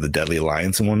think they had the Deadly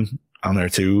Alliance one on there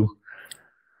too.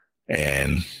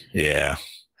 And yeah,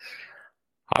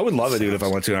 I would love it, dude, if I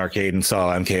went to an arcade and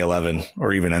saw MK11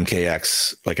 or even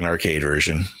MKX, like an arcade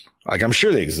version. Like I'm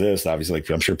sure they exist, obviously.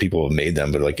 Like I'm sure people have made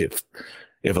them, but like if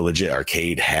a legit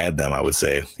arcade had them, I would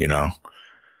say, you know.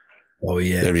 Oh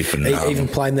yeah, that'd be phenomenal. Even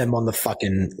playing them on the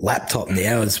fucking laptop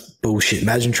now is bullshit.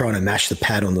 Imagine trying to mash the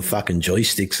pad on the fucking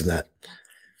joysticks and that.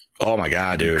 Oh my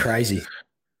god, dude, crazy!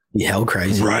 Be hell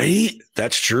crazy, right?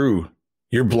 That's true.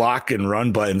 Your block and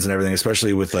run buttons and everything,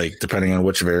 especially with like depending on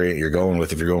which variant you're going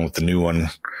with. If you're going with the new one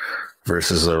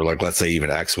versus, or like let's say even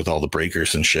X with all the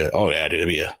breakers and shit. Oh yeah, dude,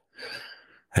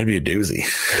 that'd be a doozy.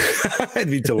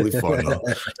 It'd be totally fun though.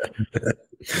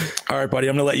 All right, buddy,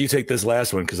 I'm gonna let you take this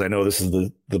last one because I know this is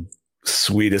the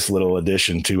sweetest little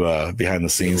addition to behind the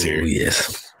scenes here.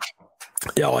 Yes.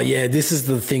 Oh yeah, this is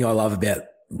the thing I love about.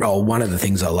 Well, one of the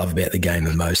things I love about the game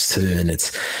the most too, and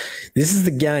this is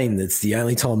the game that's the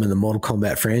only time in the Mortal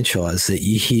Kombat franchise that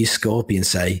you hear Scorpion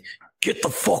say, "Get the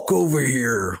fuck over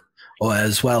here," or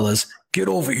as well as "Get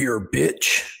over here,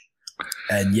 bitch."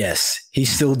 And yes, he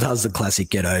still does the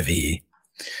classic "Get over here."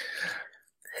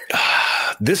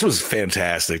 This was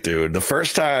fantastic, dude. The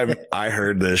first time I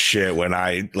heard this shit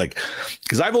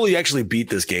because I've only actually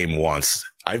beat this game once.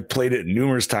 I've played it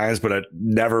numerous times, but I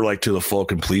never like to the full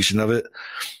completion of it.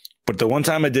 But the one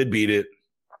time I did beat it,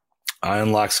 I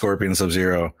unlocked Scorpion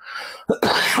Sub-Zero.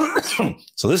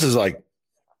 So this is like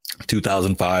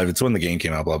 2005. It's when the game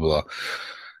came out, blah, blah, blah.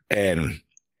 And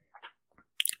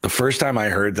the first time I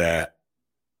heard that,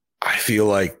 I feel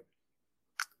like,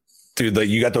 dude, like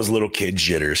you got those little kid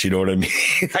jitters. You know what I mean?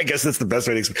 I guess that's the best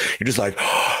way to explain. You're just like,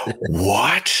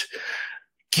 what?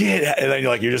 And then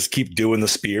you just keep doing the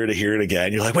spear to hear it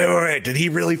again. You're like, wait. Did he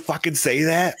really fucking say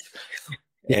that?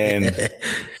 And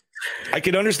I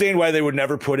can understand why they would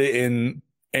never put it in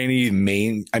any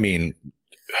main. I mean,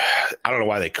 I don't know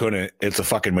why they couldn't. It's a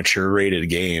fucking mature rated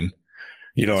game.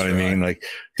 You know what I mean? Like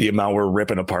the amount we're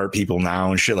ripping apart people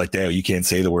now and shit like that. You can't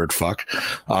say the word fuck.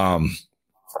 I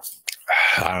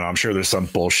don't know. I'm sure there's some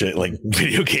bullshit like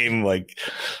video game like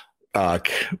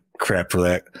crap for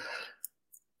that.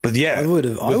 But yeah, I would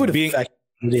have factored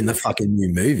it in the fucking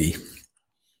new movie.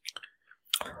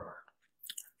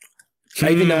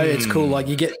 Even though it's cool, like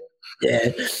you get,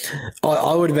 I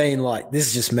would have been like, this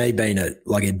is just me being a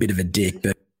bit of a dick,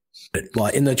 but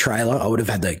like in the trailer, I would have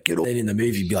had to get all that in the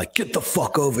movie, be like, get the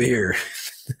fuck over here.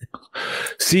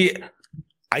 See,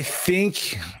 I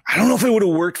don't know if it would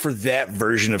have worked for that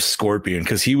version of Scorpion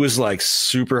because he was like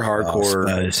super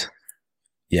hardcore.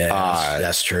 Yeah,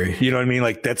 that's true. You know what I mean?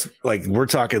 Like that's like we're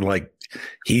talking like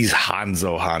he's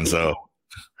Hanzo.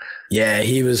 Yeah,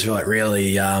 he was like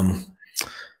really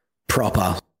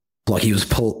proper. Like he was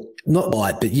not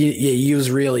light, but he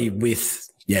was really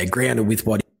grounded with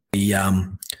what he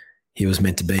was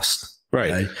meant to be. Right,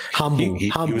 you know, humble.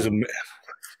 He was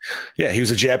he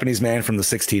was a Japanese man from the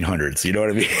 1600s. You know what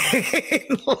I mean?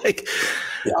 Like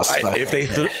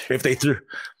if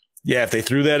they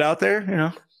threw that out there, you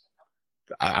know.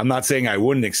 I'm not saying I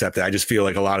wouldn't accept it. I just feel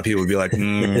like a lot of people would be like, I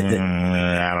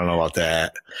don't know about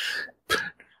that.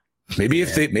 Maybe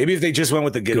if they just went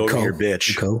with the get over here,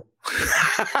 bitch.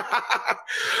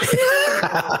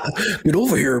 Get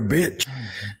over here, bitch.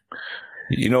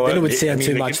 You know what? Then it would sound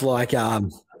too much like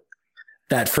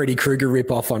that Freddy Krueger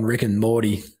ripoff on Rick and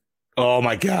Morty. Oh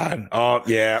my God. Oh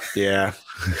yeah.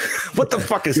 What the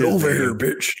fuck is Get over here,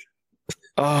 bitch?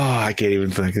 Oh, I can't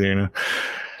even think. You know.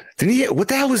 Didn't he? What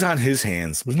the hell was on his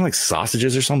hands? Wasn't it like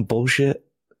sausages or some bullshit?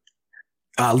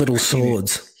 Little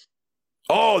swords.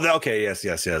 Oh, okay. Yes.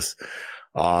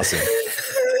 Awesome.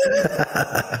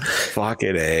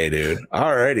 Fucking A, dude.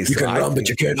 All righty. You can run, but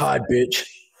you can't hide, bitch.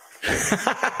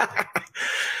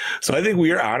 So I think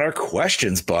we are on our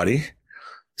questions, buddy.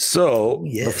 So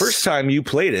the first time you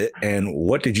played it, and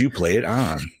what did you play it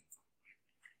on?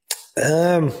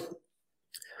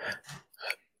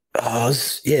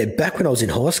 Back when I was in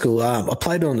high school, I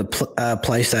played on the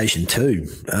PlayStation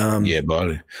 2. Yeah,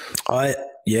 buddy. I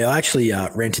actually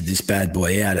rented this bad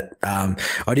boy out. I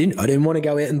didn't want to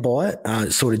go out and buy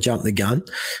it. Sort of jumped the gun.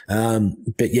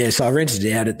 So I rented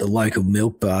it out at the local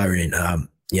milk bar, and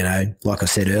like I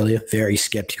said earlier, very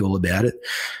skeptical about it,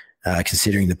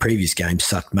 considering the previous game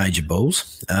sucked major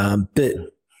balls.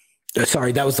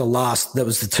 Sorry, that was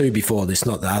the two before this,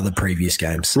 not the other previous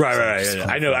games. Right. Yeah.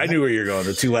 I knew where you're going.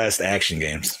 The two last action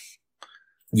games.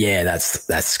 Yeah,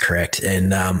 that's correct.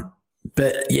 And,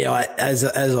 as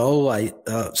I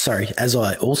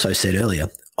also said earlier,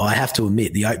 I have to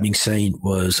admit the opening scene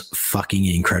was fucking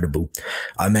incredible.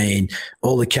 I mean,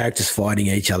 all the characters fighting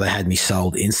each other had me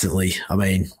sold instantly. I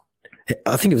mean,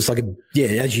 I think it was like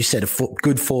as you said,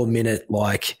 good 4-minute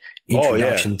like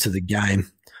introduction to the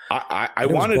game. I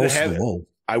wanted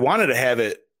to have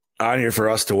it on here for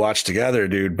us to watch together,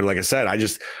 dude. But like I said,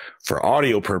 for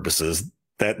audio purposes,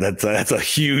 that's a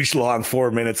huge long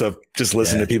 4 minutes of just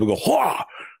listening to people go, "Hua,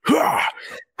 hua,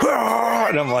 hua,"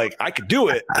 and I'm like, I could do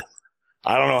it.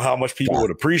 I don't know how much people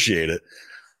would appreciate it.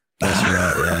 That's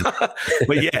right.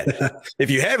 Yeah. But if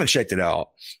you haven't checked it out,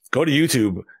 go to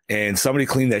YouTube and somebody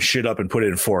clean that shit up and put it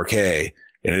in 4K,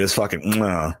 and it is fucking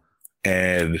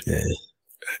and. Yeah.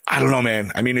 I don't know,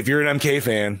 man. I mean, if you're an MK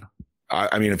fan,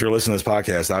 I mean, if you're listening to this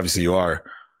podcast, obviously you are.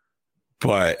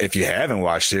 But if you haven't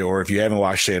watched it, or if you haven't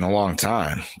watched it in a long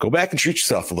time, go back and treat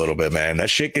yourself a little bit, man. That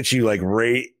shit gets you like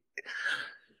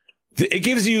it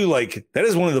gives you like, that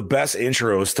is one of the best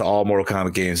intros to all Mortal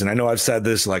Kombat games. And I know I've said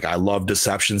this, like I love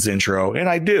Deception's intro, and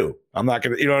I do. I'm not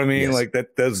going to, you know what I mean? Yes. Like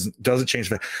that doesn't change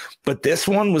that. But this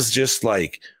one was just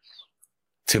like,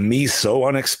 to me, so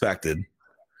unexpected.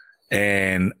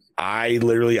 And I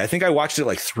think I watched it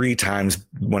like 3 times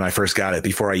when I first got it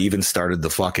before I even started the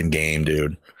fucking game,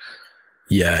 dude.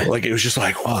 Yeah. Like it was just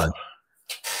like,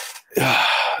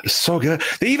 it's so good.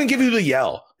 They even give you the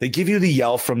yell. They give you the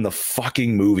yell from the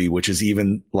fucking movie, which is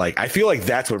even like, I feel like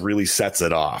that's what really sets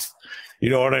it off.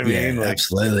 You know what I mean? Yeah, like,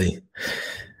 absolutely.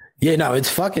 Yeah, no, it's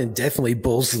fucking definitely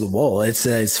balls to the wall.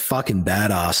 It's fucking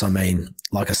badass. I mean,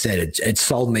 like I said, it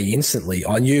sold me instantly.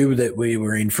 I knew that we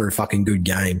were in for a fucking good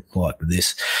game like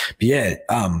this. But yeah,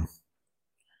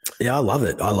 yeah, I love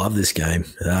it. I love this game.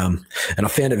 And I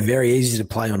found it very easy to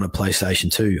play on a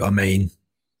PlayStation 2. I mean,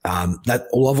 I've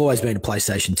always been a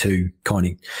PlayStation 2 kind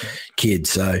of kid.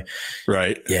 So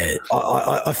Right. yeah,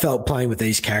 I felt playing with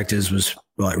these characters was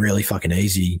like really fucking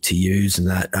easy to use and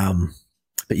that.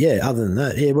 But yeah, other than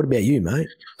that, yeah, what about you, mate?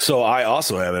 So I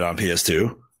also have it on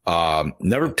PS2.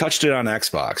 Never touched it on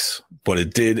Xbox, but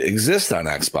it did exist on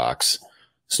Xbox.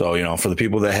 So, you know, for the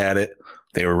people that had it,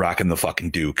 they were rocking the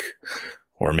fucking Duke.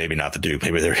 Or maybe not the Duke.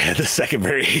 Maybe they had the second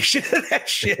variation of that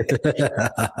shit.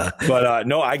 But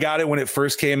no, I got it when it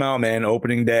first came out, man.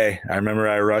 Opening day. I remember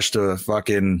I rushed to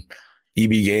fucking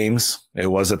EB Games. It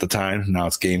was at the time. Now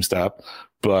it's GameStop.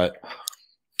 But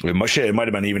it might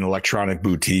have been even Electronic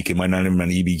Boutique. It might not even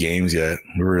been EB Games yet.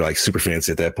 We were like super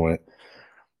fancy at that point.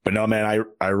 But no, man,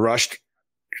 I rushed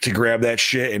to grab that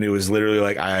shit. And it was literally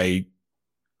like,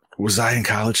 was I in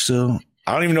college still?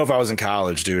 I don't even know if I was in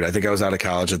college, dude. I think I was out of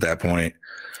college at that point.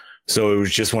 So it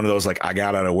was just one of those, like, I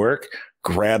got out of work,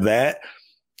 grabbed that.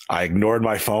 I ignored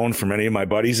my phone from any of my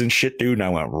buddies and shit, dude. And I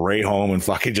went right home and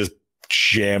fucking just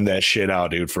jammed that shit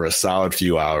out, dude, for a solid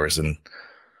few hours and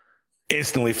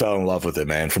instantly fell in love with it,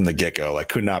 man, from the get-go. Like,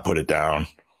 could not put it down.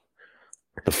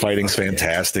 The fighting's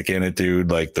fantastic in it,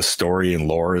 dude. Like, the story and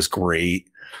lore is great.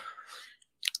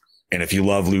 And if you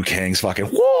love Liu Kang's fucking,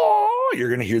 whoa, you're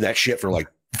going to hear that shit for like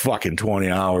fucking 20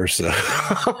 hours. So.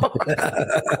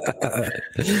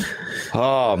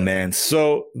 Oh, man.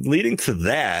 So leading to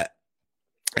that,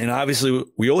 and obviously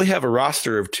we only have a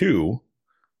roster of 2,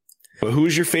 but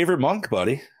who's your favorite monk,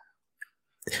 buddy?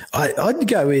 I'd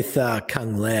go with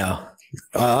Kung Lao.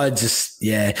 I just,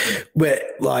 yeah,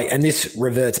 and this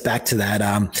reverts back to that,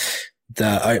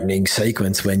 the opening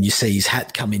sequence when you see his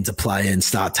hat come into play and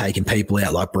start taking people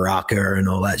out like Baraka and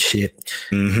all that shit.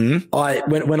 Mm-hmm.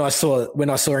 When I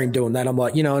saw him doing that, I'm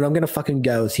like, you know, and I'm going to fucking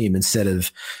go with him instead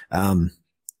of, Kung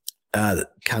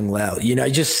Lao, you know,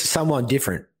 just someone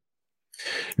different.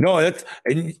 No, that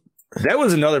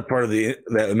was another part of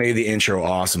that made the intro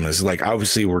awesome. Is like,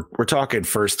 obviously we're talking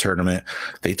first tournament.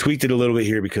 They tweaked it a little bit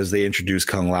here because they introduced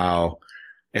Kung Lao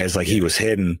as like he was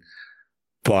hidden,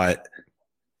 but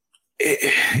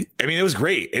it was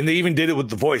great. And they even did it with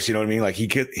the voice. You know what I mean? Like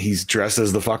he's dressed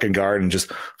as the fucking guard and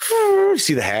just you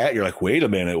see the hat. You're like, wait a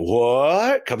minute.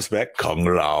 What comes back? Kung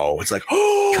Lao. It's like,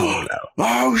 oh, Kung Lao.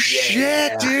 Oh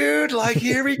shit, dude. Like,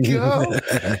 here we go.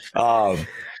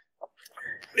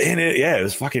 It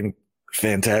was fucking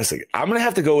fantastic. I'm going to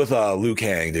have to go with Liu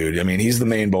Kang, dude. I mean, he's the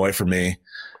main boy for me.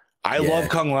 I love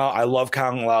Kung Lao. I love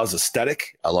Kung Lao's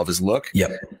aesthetic. I love his look.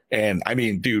 Yep. And I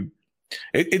mean, dude,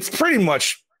 it's pretty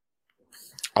much,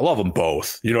 I love them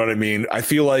both. You know what I mean? I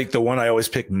feel like the one I always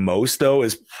pick most, though,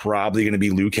 is probably going to be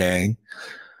Liu Kang.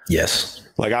 Yes.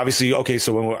 Like, obviously, okay,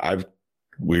 so when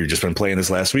we just been playing this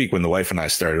last week when the wife and I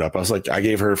started up, I was like, I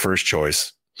gave her first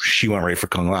choice. She went right for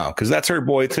Kung Lao because that's her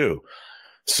boy, too.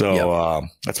 So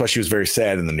that's why she was very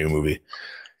sad in the new movie.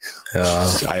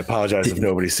 I apologize if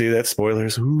nobody see that.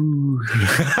 Spoilers. Ooh.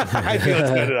 I feel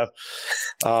it's good enough.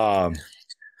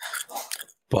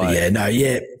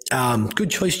 Good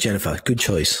choice, Jennifer. Good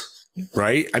choice.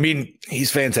 Right? I mean,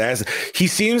 he's fantastic. He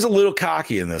seems a little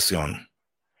cocky in this one.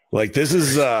 Like, this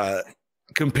is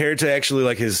compared to actually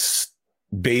like his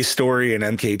base story and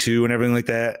MK2 and everything like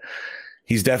that.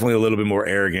 He's definitely a little bit more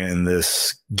arrogant in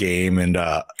this game and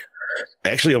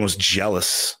actually almost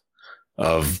jealous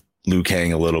of Liu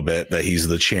Kang a little bit that he's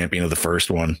the champion of the first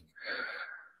one.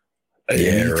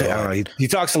 Yeah, he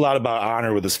talks a lot about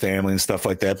honor with his family and stuff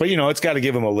like that, but you know, it's got to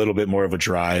give him a little bit more of a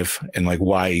drive and like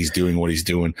why he's doing what he's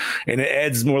doing, and it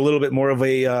adds a little bit more of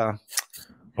a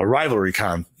rivalry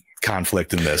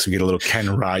conflict in this. We get a little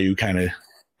Ken Ryu kind of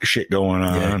shit going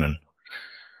on, and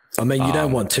I mean, you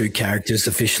don't want 2 characters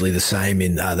officially the same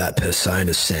in that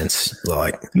persona sense,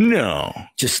 like no,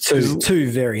 just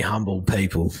two very humble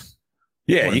people.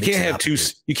 Yeah, you can't have two.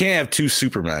 You can't have 2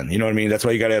 Supermen. You know what I mean? That's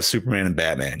why you got to have Superman and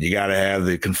Batman. You got to have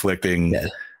the conflicting. Yeah.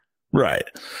 Right.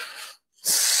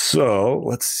 So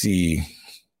let's see.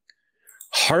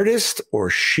 Hardest or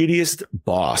shittiest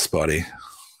boss, buddy?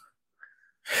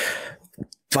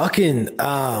 Fucking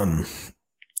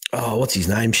what's his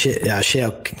name?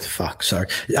 Shao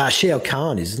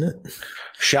Kahn, isn't it?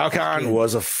 Shao Kahn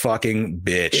was a fucking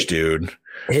bitch, dude.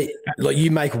 Like, you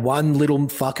make one little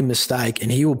fucking mistake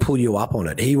and he will pull you up on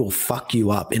it. He will fuck you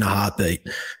up in a heartbeat.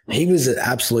 He was an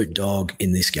absolute dog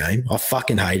in this game. I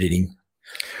fucking hated him.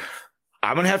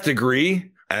 I'm going to have to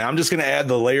agree. And I'm just going to add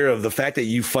the layer of the fact that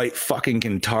you fight fucking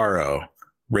Kintaro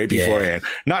right beforehand.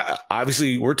 Not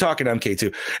obviously, we're talking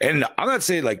MK2, and I'm not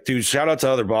saying like, dude, shout out to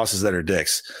other bosses that are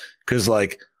dicks, because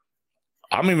like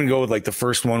I'm even go with like the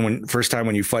first time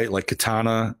when you fight like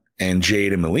Katana and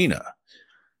Jade and Melina.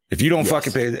 If you don't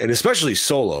fucking pay, and especially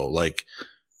solo, like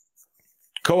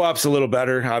co-op's a little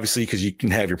better, obviously, because you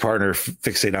can have your partner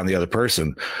fixate on the other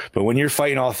person. But when you're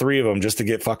fighting all three of them just to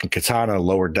get fucking Katana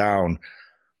lowered down,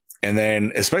 and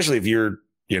then especially if you're,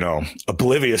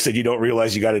 oblivious and you don't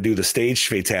realize you got to do the stage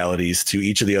fatalities to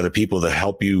each of the other people to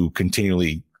help you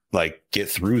continually like get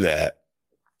through that,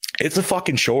 it's a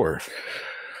fucking chore.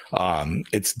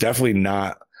 It's definitely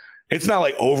not. It's not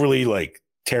like overly like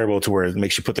terrible to where it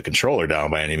makes you put the controller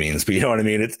down by any means, but you know what I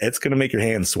mean? It's going to make your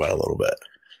hands sweat a little bit.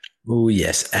 Oh,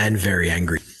 yes. And very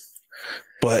angry.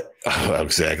 But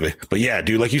exactly. But yeah,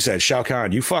 dude, like you said, Shao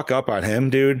Kahn, you fuck up on him,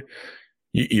 dude,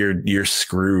 you're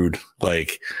screwed.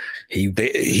 Like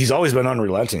he's always been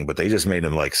unrelenting, but they just made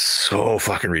him like so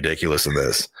fucking ridiculous in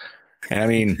this. And I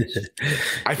mean,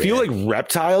 I feel like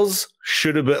Reptiles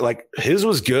should have been like, his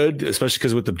was good, especially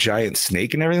because with the giant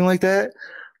snake and everything like that.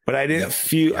 But I didn't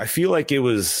I feel like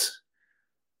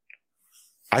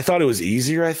I thought it was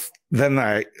easier than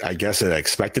I guess I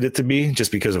expected it to be,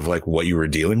 just because of like what you were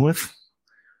dealing with.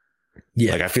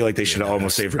 Yeah. Like I feel like they should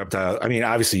almost save Reptile. I mean,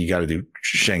 obviously you got to do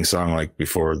Shang Tsung like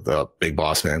before the big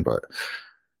boss man, but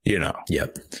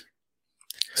Yep.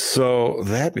 So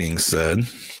that being said,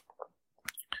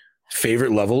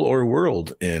 favorite level or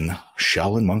world in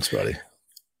Shaolin Monks, buddy?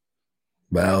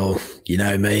 Well, you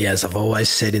know me, as I've always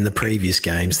said in the previous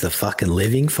games, the fucking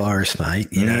living forest, mate.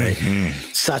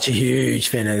 Such a huge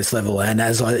fan of this level. And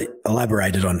as I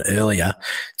elaborated on earlier,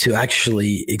 to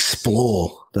actually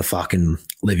explore the fucking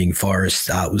living forest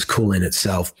was cool in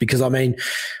itself. Because, I mean,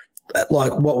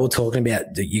 like what we're talking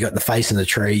about, you got the face in the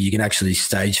tree, you can actually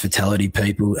stage fatality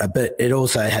people, but it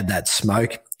also had that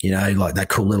smoke, like that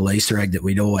cool little Easter egg that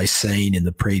we'd always seen in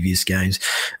the previous games.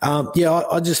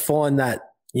 I just find that,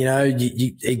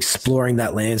 you exploring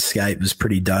that landscape was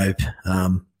pretty dope.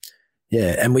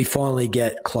 And we finally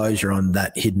get closure on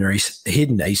that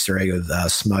hidden Easter egg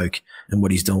of Smoke and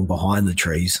what he's doing behind the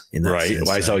trees. In that sense.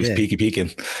 Why he's always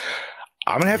peeking.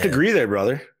 I'm gonna have to agree there,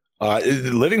 brother.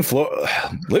 Living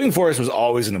Forest was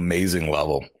always an amazing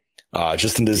level,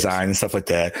 just in design and stuff like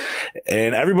that.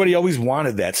 And everybody always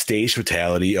wanted that stage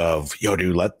fatality of, yo,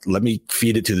 dude, let me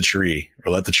feed it to the tree,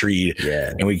 or let the tree eat it.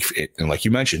 Yeah. And like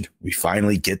you mentioned, we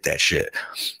finally get that shit.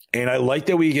 And I like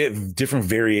that we get different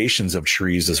variations of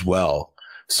trees as well.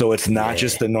 So it's not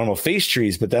just the normal face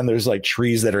trees, but then there's like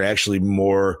trees that are actually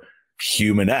more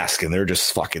human-esque, and they're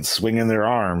just fucking swinging their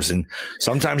arms. And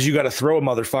sometimes you got to throw a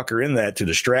motherfucker in that to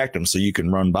distract them so you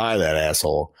can run by that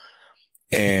asshole.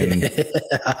 And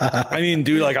I mean,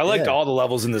 dude, like I liked all the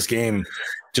levels in this game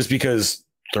just because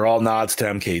they're all nods to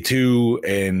MK2,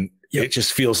 and it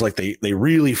just feels like they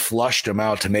really flushed them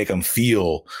out to make them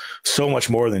feel so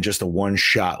much more than just a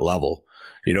one-shot level.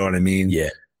 You know what I mean? Yeah.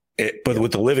 But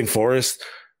with the Living Forest,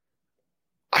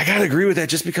 I gotta agree with that,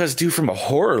 just because, dude, from a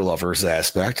horror lover's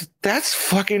aspect, that's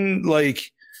fucking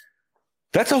like,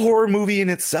 that's a horror movie in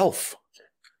itself.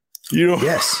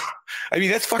 Yes. I mean,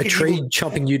 that's fucking a tree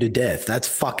chopping you to death. That's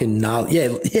fucking gnarly.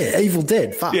 Yeah, Evil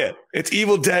Dead. Fuck. Yeah, it's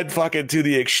Evil Dead fucking to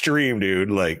the extreme,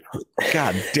 dude. Like,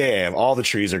 god damn, all the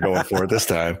trees are going for it this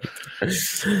time.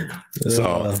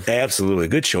 So, absolutely.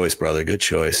 Good choice, brother. Good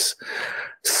choice.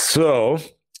 So,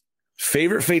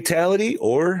 favorite fatality,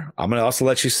 or I'm going to also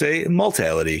let you say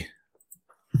mortality.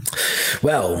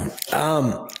 Well,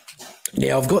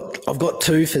 I've got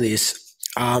two for this.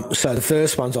 So the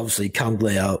first one's obviously Kung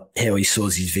Lao, how he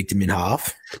saws his victim in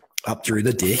half up through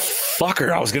the dick.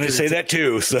 Fucker, I was going to say that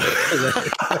too. So.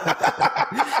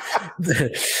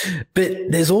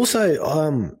 But there's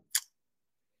also,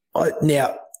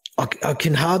 I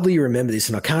can hardly remember this,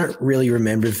 and I can't really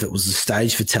remember if it was a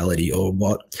stage fatality or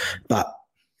what, but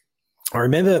I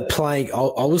remember playing,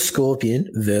 I was Scorpion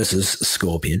versus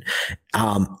Scorpion.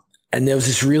 And there was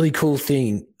this really cool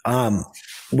thing,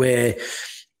 where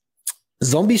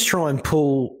zombies tried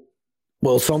to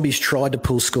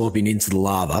pull Scorpion into the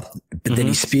lava, but then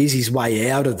he spears his way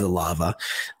out of the lava,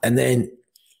 and then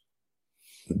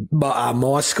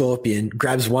my Scorpion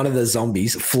grabs one of the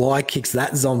zombies, fly kicks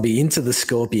that zombie into the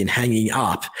Scorpion hanging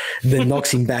up, then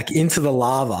knocks him back into the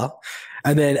lava,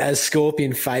 and then as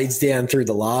Scorpion fades down through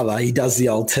the lava, he does the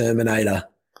old Terminator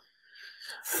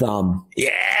thumb.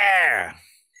 Yeah.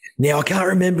 Now, I can't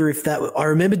remember I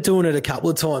remember doing it a couple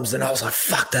of times, and I was like,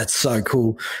 fuck, that's so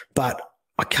cool. But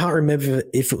I can't remember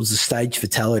if it was a stage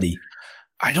fatality.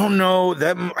 I don't know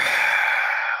that,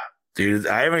 dude.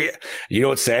 You know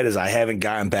what's sad is I haven't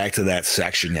gotten back to that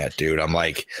section yet, dude. I'm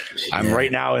right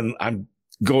now, and I'm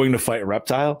going to fight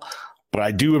Reptile, but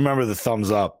I do remember the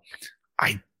thumbs up.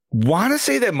 I want to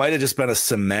say that might have just been a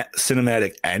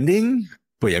cinematic ending,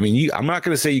 but I mean, I'm not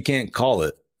going to say you can't call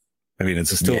it. I mean,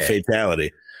 it's still a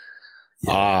fatality.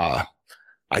 I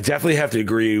definitely have to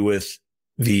agree with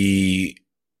the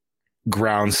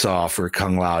ground saw for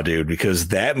Kung Lao, dude, because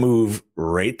that move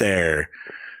right there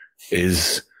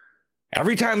is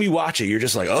every time you watch it, you're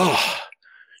just like, oh,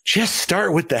 just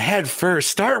start with the head first.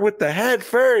 Start with the head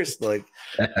first. Like,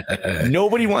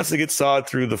 nobody wants to get sawed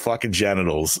through the fucking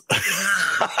genitals.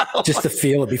 Just to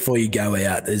feel it before you go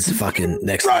out is fucking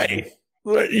next. Right.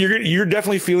 You're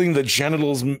definitely feeling the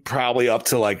genitals probably up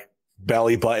to like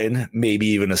belly button, maybe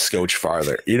even a scotch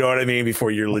farther. You know what I mean?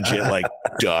 Before you're legit like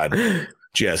done.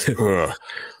 Just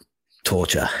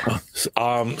torture.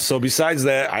 So besides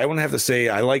that, I wouldn't have to say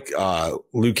I like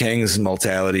Liu Kang's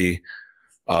mortality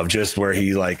of just where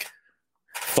he like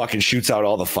fucking shoots out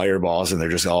all the fireballs and they're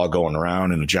just all going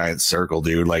around in a giant circle,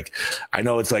 dude. Like, I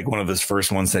know it's like one of his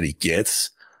first ones that he gets,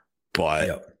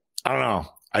 but I don't know.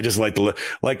 I just like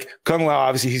Kung Lao.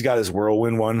 Obviously, he's got his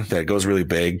whirlwind one that goes really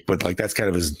big, but like that's kind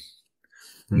of his.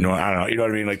 No, I don't know. You know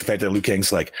what I mean? Like the fact that Liu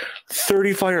Kang's like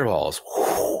 30 fireballs,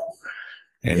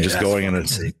 and just going in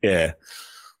the yeah.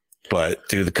 But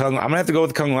dude, I'm gonna have to go with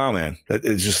the Kung Lao, man.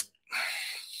 It's just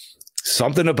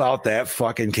something about that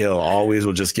fucking kill always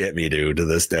will just get me, dude, to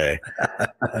this day.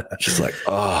 Just like,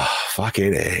 oh,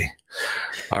 fucking A.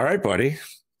 All right, buddy.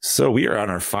 So we are on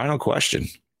our final question.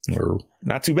 We're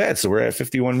not too bad. So we're at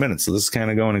 51 minutes. So this is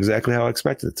kind of going exactly how I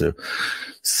expected it to.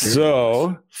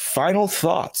 So final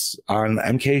thoughts on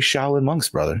MK Shaolin Monks,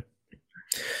 brother.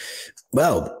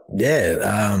 Well,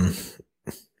 yeah.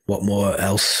 What more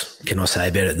else can I say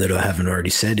about it that I haven't already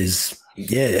said is,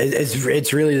 yeah,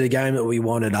 it's really the game that we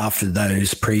wanted after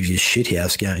those previous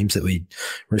shithouse games that we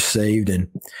received. And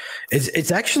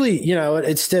it's actually, you know,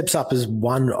 it steps up as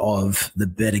one of the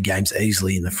better games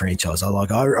easily in the franchise. I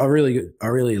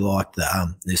really like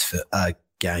the, this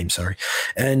game. Sorry.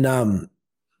 And,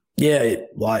 yeah,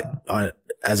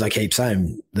 as I keep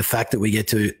saying, the fact that we get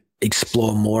to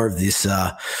explore more of this,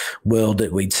 world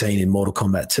that we'd seen in Mortal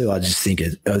Kombat 2, I just think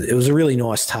it was a really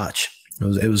nice touch.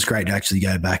 It was great to actually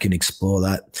go back and explore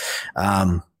that.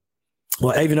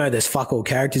 Well, even though there's fuck all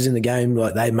characters in the game,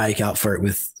 like they make up for it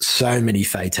with so many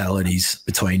fatalities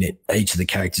between each of the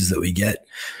characters that we get.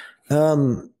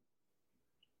 Like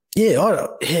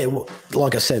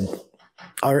I said,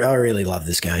 I really love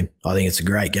this game. I think it's a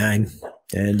great game,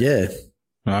 and yeah.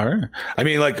 All right. I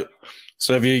mean, like,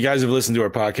 so if you guys have listened to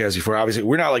our podcast before, obviously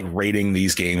we're not like rating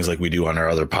these games like we do on our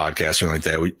other podcasts or like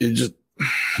that.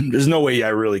 There's no way I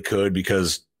really could,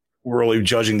 because we're only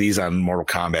judging these on Mortal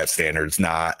Kombat standards,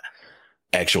 not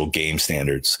actual game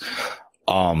standards.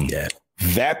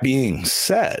 That being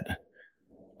said,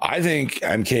 I think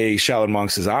MK Shaolin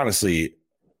Monks is honestly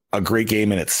a great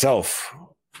game in itself.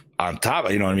 On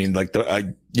top, you know what I mean? Like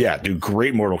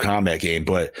great Mortal Kombat game,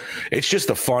 but it's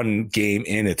just a fun game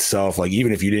in itself. Like,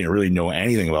 even if you didn't really know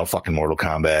anything about fucking Mortal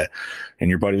Kombat and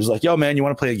your buddy was like, yo man, you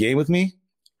want to play a game with me?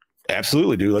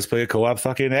 Absolutely, dude. Let's play a co-op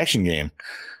fucking action game.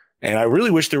 And I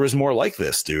really wish there was more like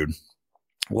this, dude.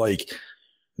 Like,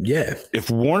 yeah,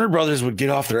 if Warner Brothers would get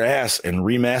off their ass and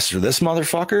remaster this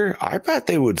motherfucker, I bet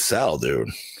they would sell, dude.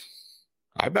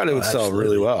 I bet it would sell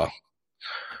really well.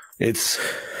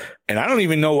 And I don't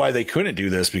even know why they couldn't do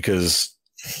this, because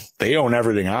they own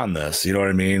everything on this. You know what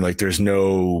I mean? Like, it's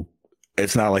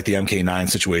not like the MK9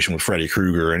 situation with Freddy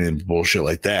Krueger or any bullshit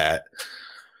like that,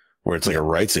 where it's like a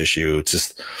rights issue. It's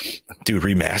just, dude,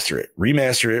 remaster it,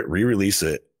 re-release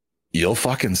it. You'll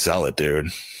fucking sell it, dude.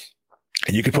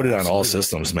 And you can put it on all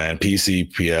systems, man.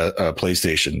 PC,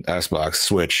 PlayStation, Xbox,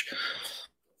 Switch.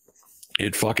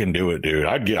 You'd fucking do it, dude.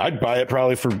 I'd buy it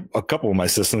probably for a couple of my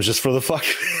systems just for the fuck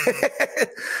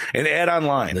and add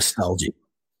online nostalgia.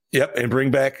 Yep. And bring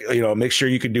back, make sure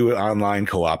you can do it online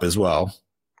co-op as well,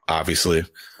 obviously.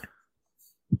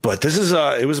 But this is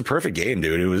it was a perfect game,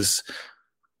 dude. It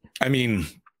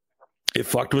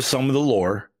fucked with some of the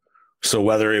lore. So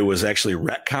whether it was actually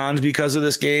retconned because of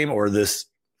this game or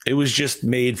it was just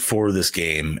made for this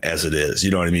game as it is. You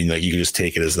know what I mean? Like, you can just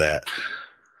take it as that.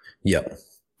 Yep.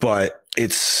 But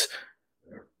it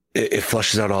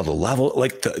flushes out all the level,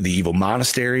 like the evil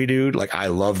monastery, dude. Like, I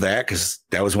love that, because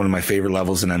that was one of my favorite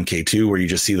levels in MK2, where you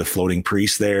just see the floating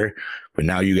priest there. But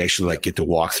now you actually like get to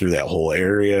walk through that whole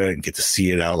area and get to see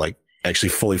it out, like actually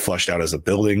fully flushed out as a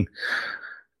building.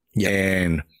 Yeah.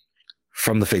 And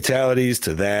from the fatalities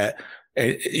to that,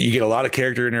 you get a lot of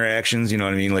character interactions. You know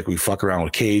what I mean? Like, we fuck around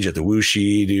with Cage at the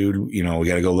Wuxi, dude. We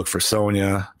got to go look for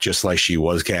Sonya, just like she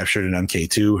was captured in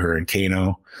MK2, her and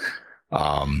Kano.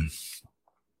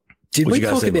 Did What we you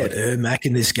gotta talk say, about bud? Ermac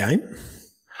in this game?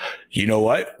 You know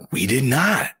what? We did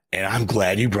not. And I'm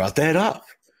glad you brought that up.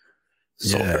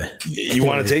 So you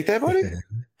want to take that, buddy?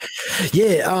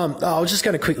 Yeah, I was just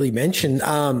going to quickly mention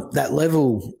that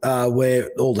level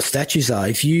where all the statues are.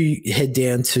 If you head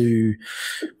down to,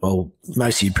 well,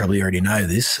 most of you probably already know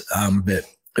this, but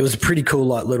it was a pretty cool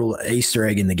like little Easter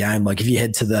egg in the game. Like if you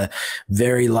head to the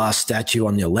very last statue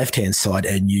on your left-hand side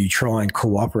and you try and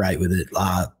cooperate with it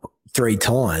 3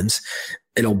 times,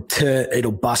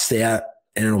 it'll bust out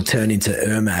and it'll turn into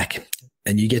Ermac.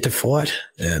 And you get to fight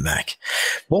Ermac.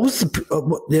 What was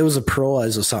there was a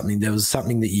prize or something. There was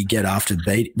something that you get after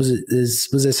beat. Was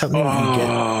there something that you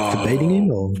get for beating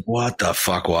him? Or What the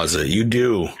fuck was it? You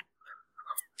do.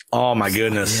 Oh my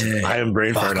goodness. Yeah. I am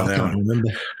brain fart on I that can't one.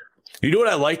 remember. You know what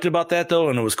I liked about that though,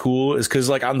 and it was cool, is because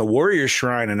like on the Warrior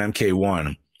Shrine in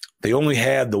MK1, they only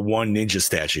had the one ninja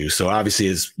statue. So obviously,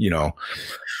 it's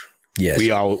Yes.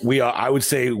 we all I would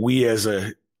say we as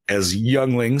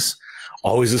younglings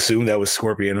always assumed that was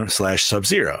Scorpion /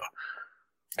 Sub-Zero.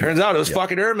 Turns out it was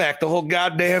fucking Ermac the whole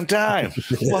goddamn time.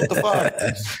 What the fuck?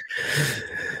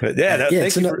 But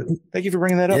thank you for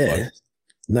bringing that up. Yeah. Bud.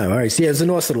 No worries. Yeah, it was a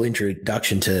nice little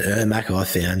introduction to Ermac, I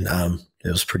found. It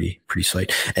was pretty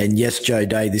sweet. And yes, Joe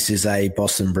Day, this is a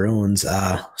Boston Bruins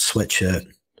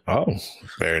sweatshirt. Oh,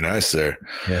 very nice there.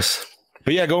 Yes.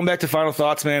 But yeah, going back to final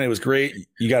thoughts, man, it was great.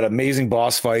 You got amazing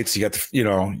boss fights. You got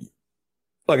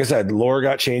like I said, lore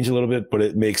got changed a little bit, but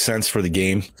it makes sense for the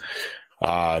game.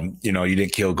 You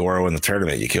didn't kill Goro in the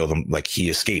tournament. You killed him like he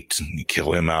escaped. You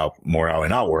kill him out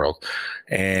in Outworld.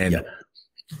 And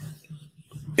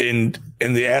in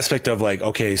the aspect of like,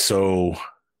 okay, so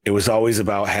it was always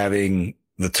about having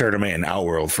the tournament in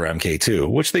Outworld for MK2,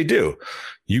 which they do.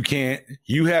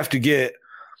 You have to get,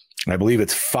 I believe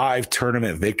it's 5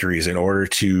 tournament victories in order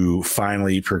to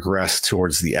finally progress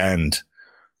towards the end,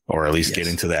 or at least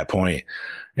getting to that point.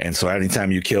 And so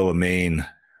anytime you kill a main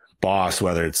boss,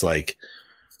 whether it's like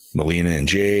Melina and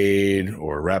Jade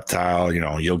or Reptile,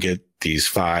 you'll get these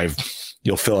 5,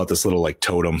 you'll fill out this little like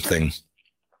totem thing,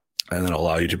 and then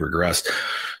allow you to progress.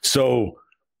 So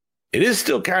it is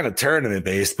still kind of tournament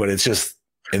based, but it's just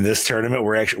in this tournament,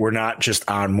 we're not just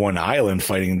on one island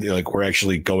fighting. Like we're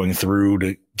actually going through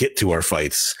to get to our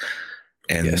fights.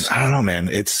 And I don't know, man,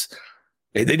 they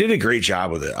did a great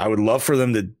job with it. I would love for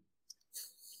them to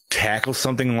tackle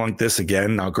something like this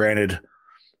again. Now, granted,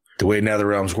 the way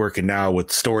NetherRealm's working now with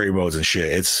story modes and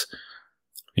shit, it's,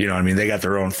 they got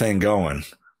their own thing going,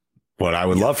 but I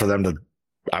would love for them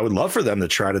to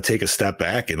try to take a step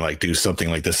back and like do something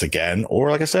like this again. Or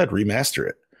like I said, remaster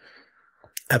it.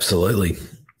 Absolutely.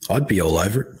 I'd be all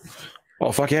over it.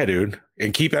 Oh, fuck yeah, dude.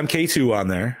 And keep MK2 on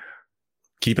there.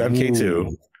 Keep MK2.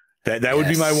 Ooh. That would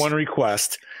be my one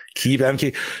request. Keep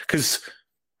MK, because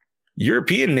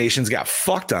European nations got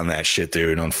fucked on that shit,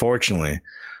 dude, unfortunately.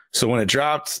 So when it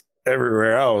dropped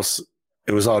everywhere else,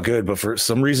 it was all good. But for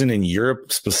some reason in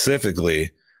Europe specifically,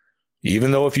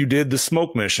 even though if you did the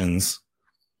smoke missions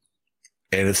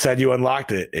and it said you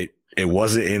unlocked it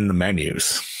wasn't in the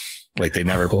menus. Like they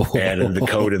never added the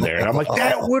code in there. And I'm like,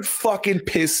 that would fucking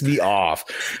piss me off.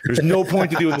 There's no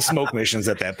point to doing the smoke missions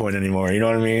at that point anymore. You know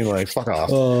what I mean? Like, fuck off.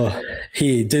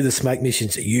 Here, do the smoke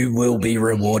missions. You will be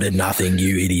rewarded nothing,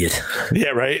 you idiot.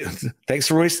 Yeah, right. Thanks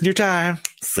for wasting your time.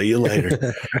 See you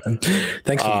later.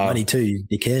 Thanks for the money too, you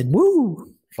dickhead.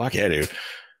 Woo! Fuck yeah, dude.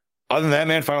 Other than that,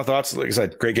 man, final thoughts. Like I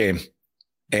said, great game.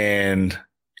 And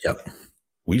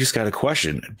we just got a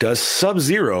question. Does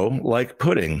Sub-Zero like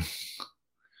pudding?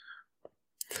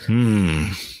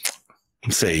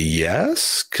 Say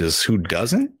yes, because who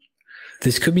doesn't?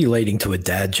 This could be leading to a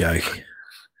dad joke.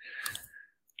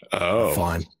 Oh,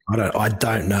 fine. I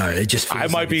don't know. It just feels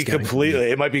it might be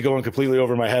going completely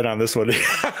over my head on this one.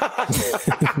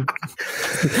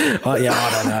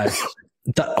 I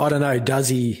don't know. Does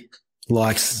he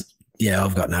likes? Yeah,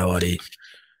 I've got no idea.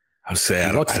 I'm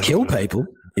sad. He likes to kill people.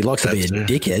 He likes to be a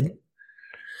dickhead.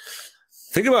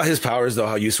 Think about his powers, though,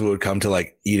 how useful it would come to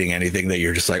like eating anything that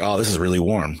you're just like, oh, this is really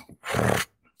warm.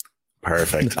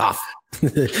 Perfect.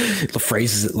 It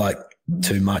freezes it like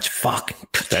too much. Fuck.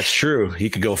 That's true. He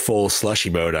could go full slushy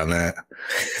mode on that.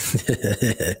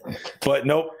 But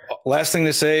nope. Last thing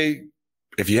to say,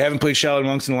 if you haven't played Shaolin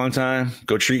Monks in a long time,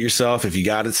 go treat yourself if you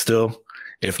got it still.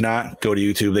 If not, go to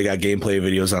YouTube. They got gameplay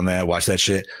videos on that. Watch that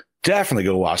shit. Definitely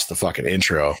go watch the fucking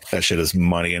intro. That shit is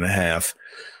money and a half.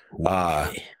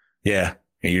 Yeah.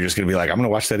 And you're just going to be like, I'm going to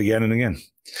watch that again and again.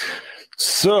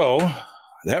 So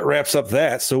that wraps up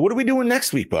that. So what are we doing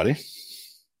next week, buddy?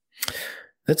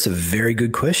 That's a very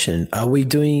good question. Are we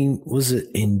doing, was it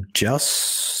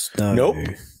Injustice? No. Nope.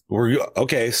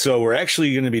 Okay, so we're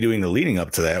actually going to be doing the leading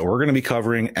up to that. We're going to be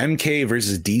covering MK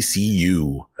versus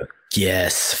DCU.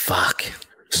 Yes, fuck.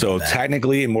 So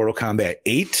technically in Mortal Kombat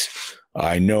 8,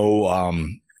 I know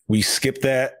we skipped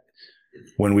that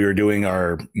when we were doing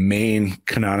our main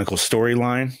canonical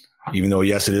storyline. Even though,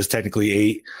 yes, it is technically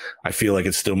 8, I feel like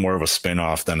it's still more of a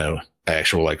spin-off than an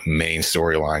actual like main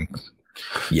storyline.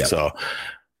 Yeah.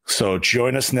 So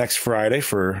join us next Friday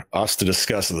for us to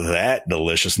discuss that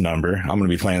delicious number. I'm going to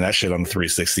be playing that shit on the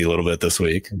 360 a little bit this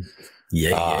week.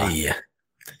 Yeah.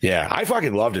 Yeah, I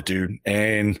fucking loved it, dude.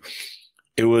 And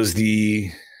it was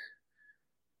the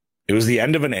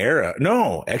end of an era.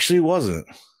 No, actually it wasn't.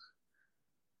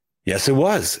 Yes, it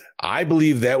was. I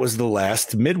believe that was the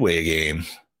last Midway game.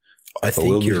 I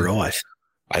think you're right.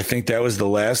 I think that was the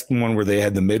last one where they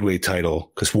had the Midway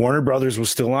title because Warner Brothers was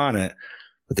still on it,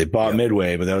 but they bought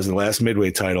Midway, but that was the last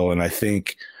Midway title. And I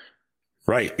think,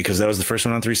 right, because that was the first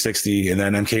one on 360. And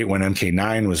then when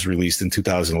MK9 was released in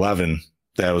 2011,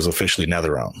 that was officially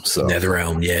NetherRealm. So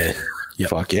NetherRealm, yeah. Yep.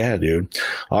 Fuck yeah, dude.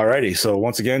 Alrighty. So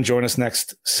once again, join us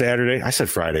next Saturday. I said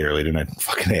Friday earlier, didn't I?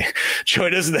 Fucking A.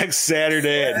 Join us next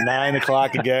Saturday at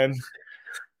 9:00 again.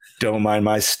 Don't mind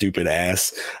my stupid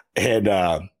ass. And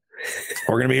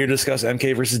we're going to be here to discuss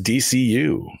MK versus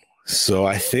DCU. So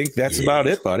I think that's about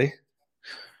it, buddy.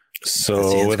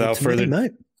 So without further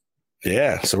mate.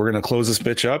 Yeah, so we're going to close this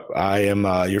bitch up. I am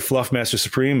your Fluff Master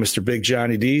Supreme, Mr. Big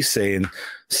Johnny D, saying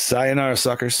sayonara,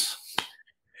 suckers.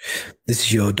 This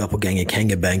is your doppelganger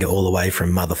Kangabanger all the way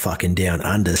from motherfucking down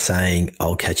under saying,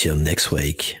 I'll catch you next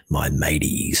week, my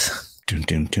mateys.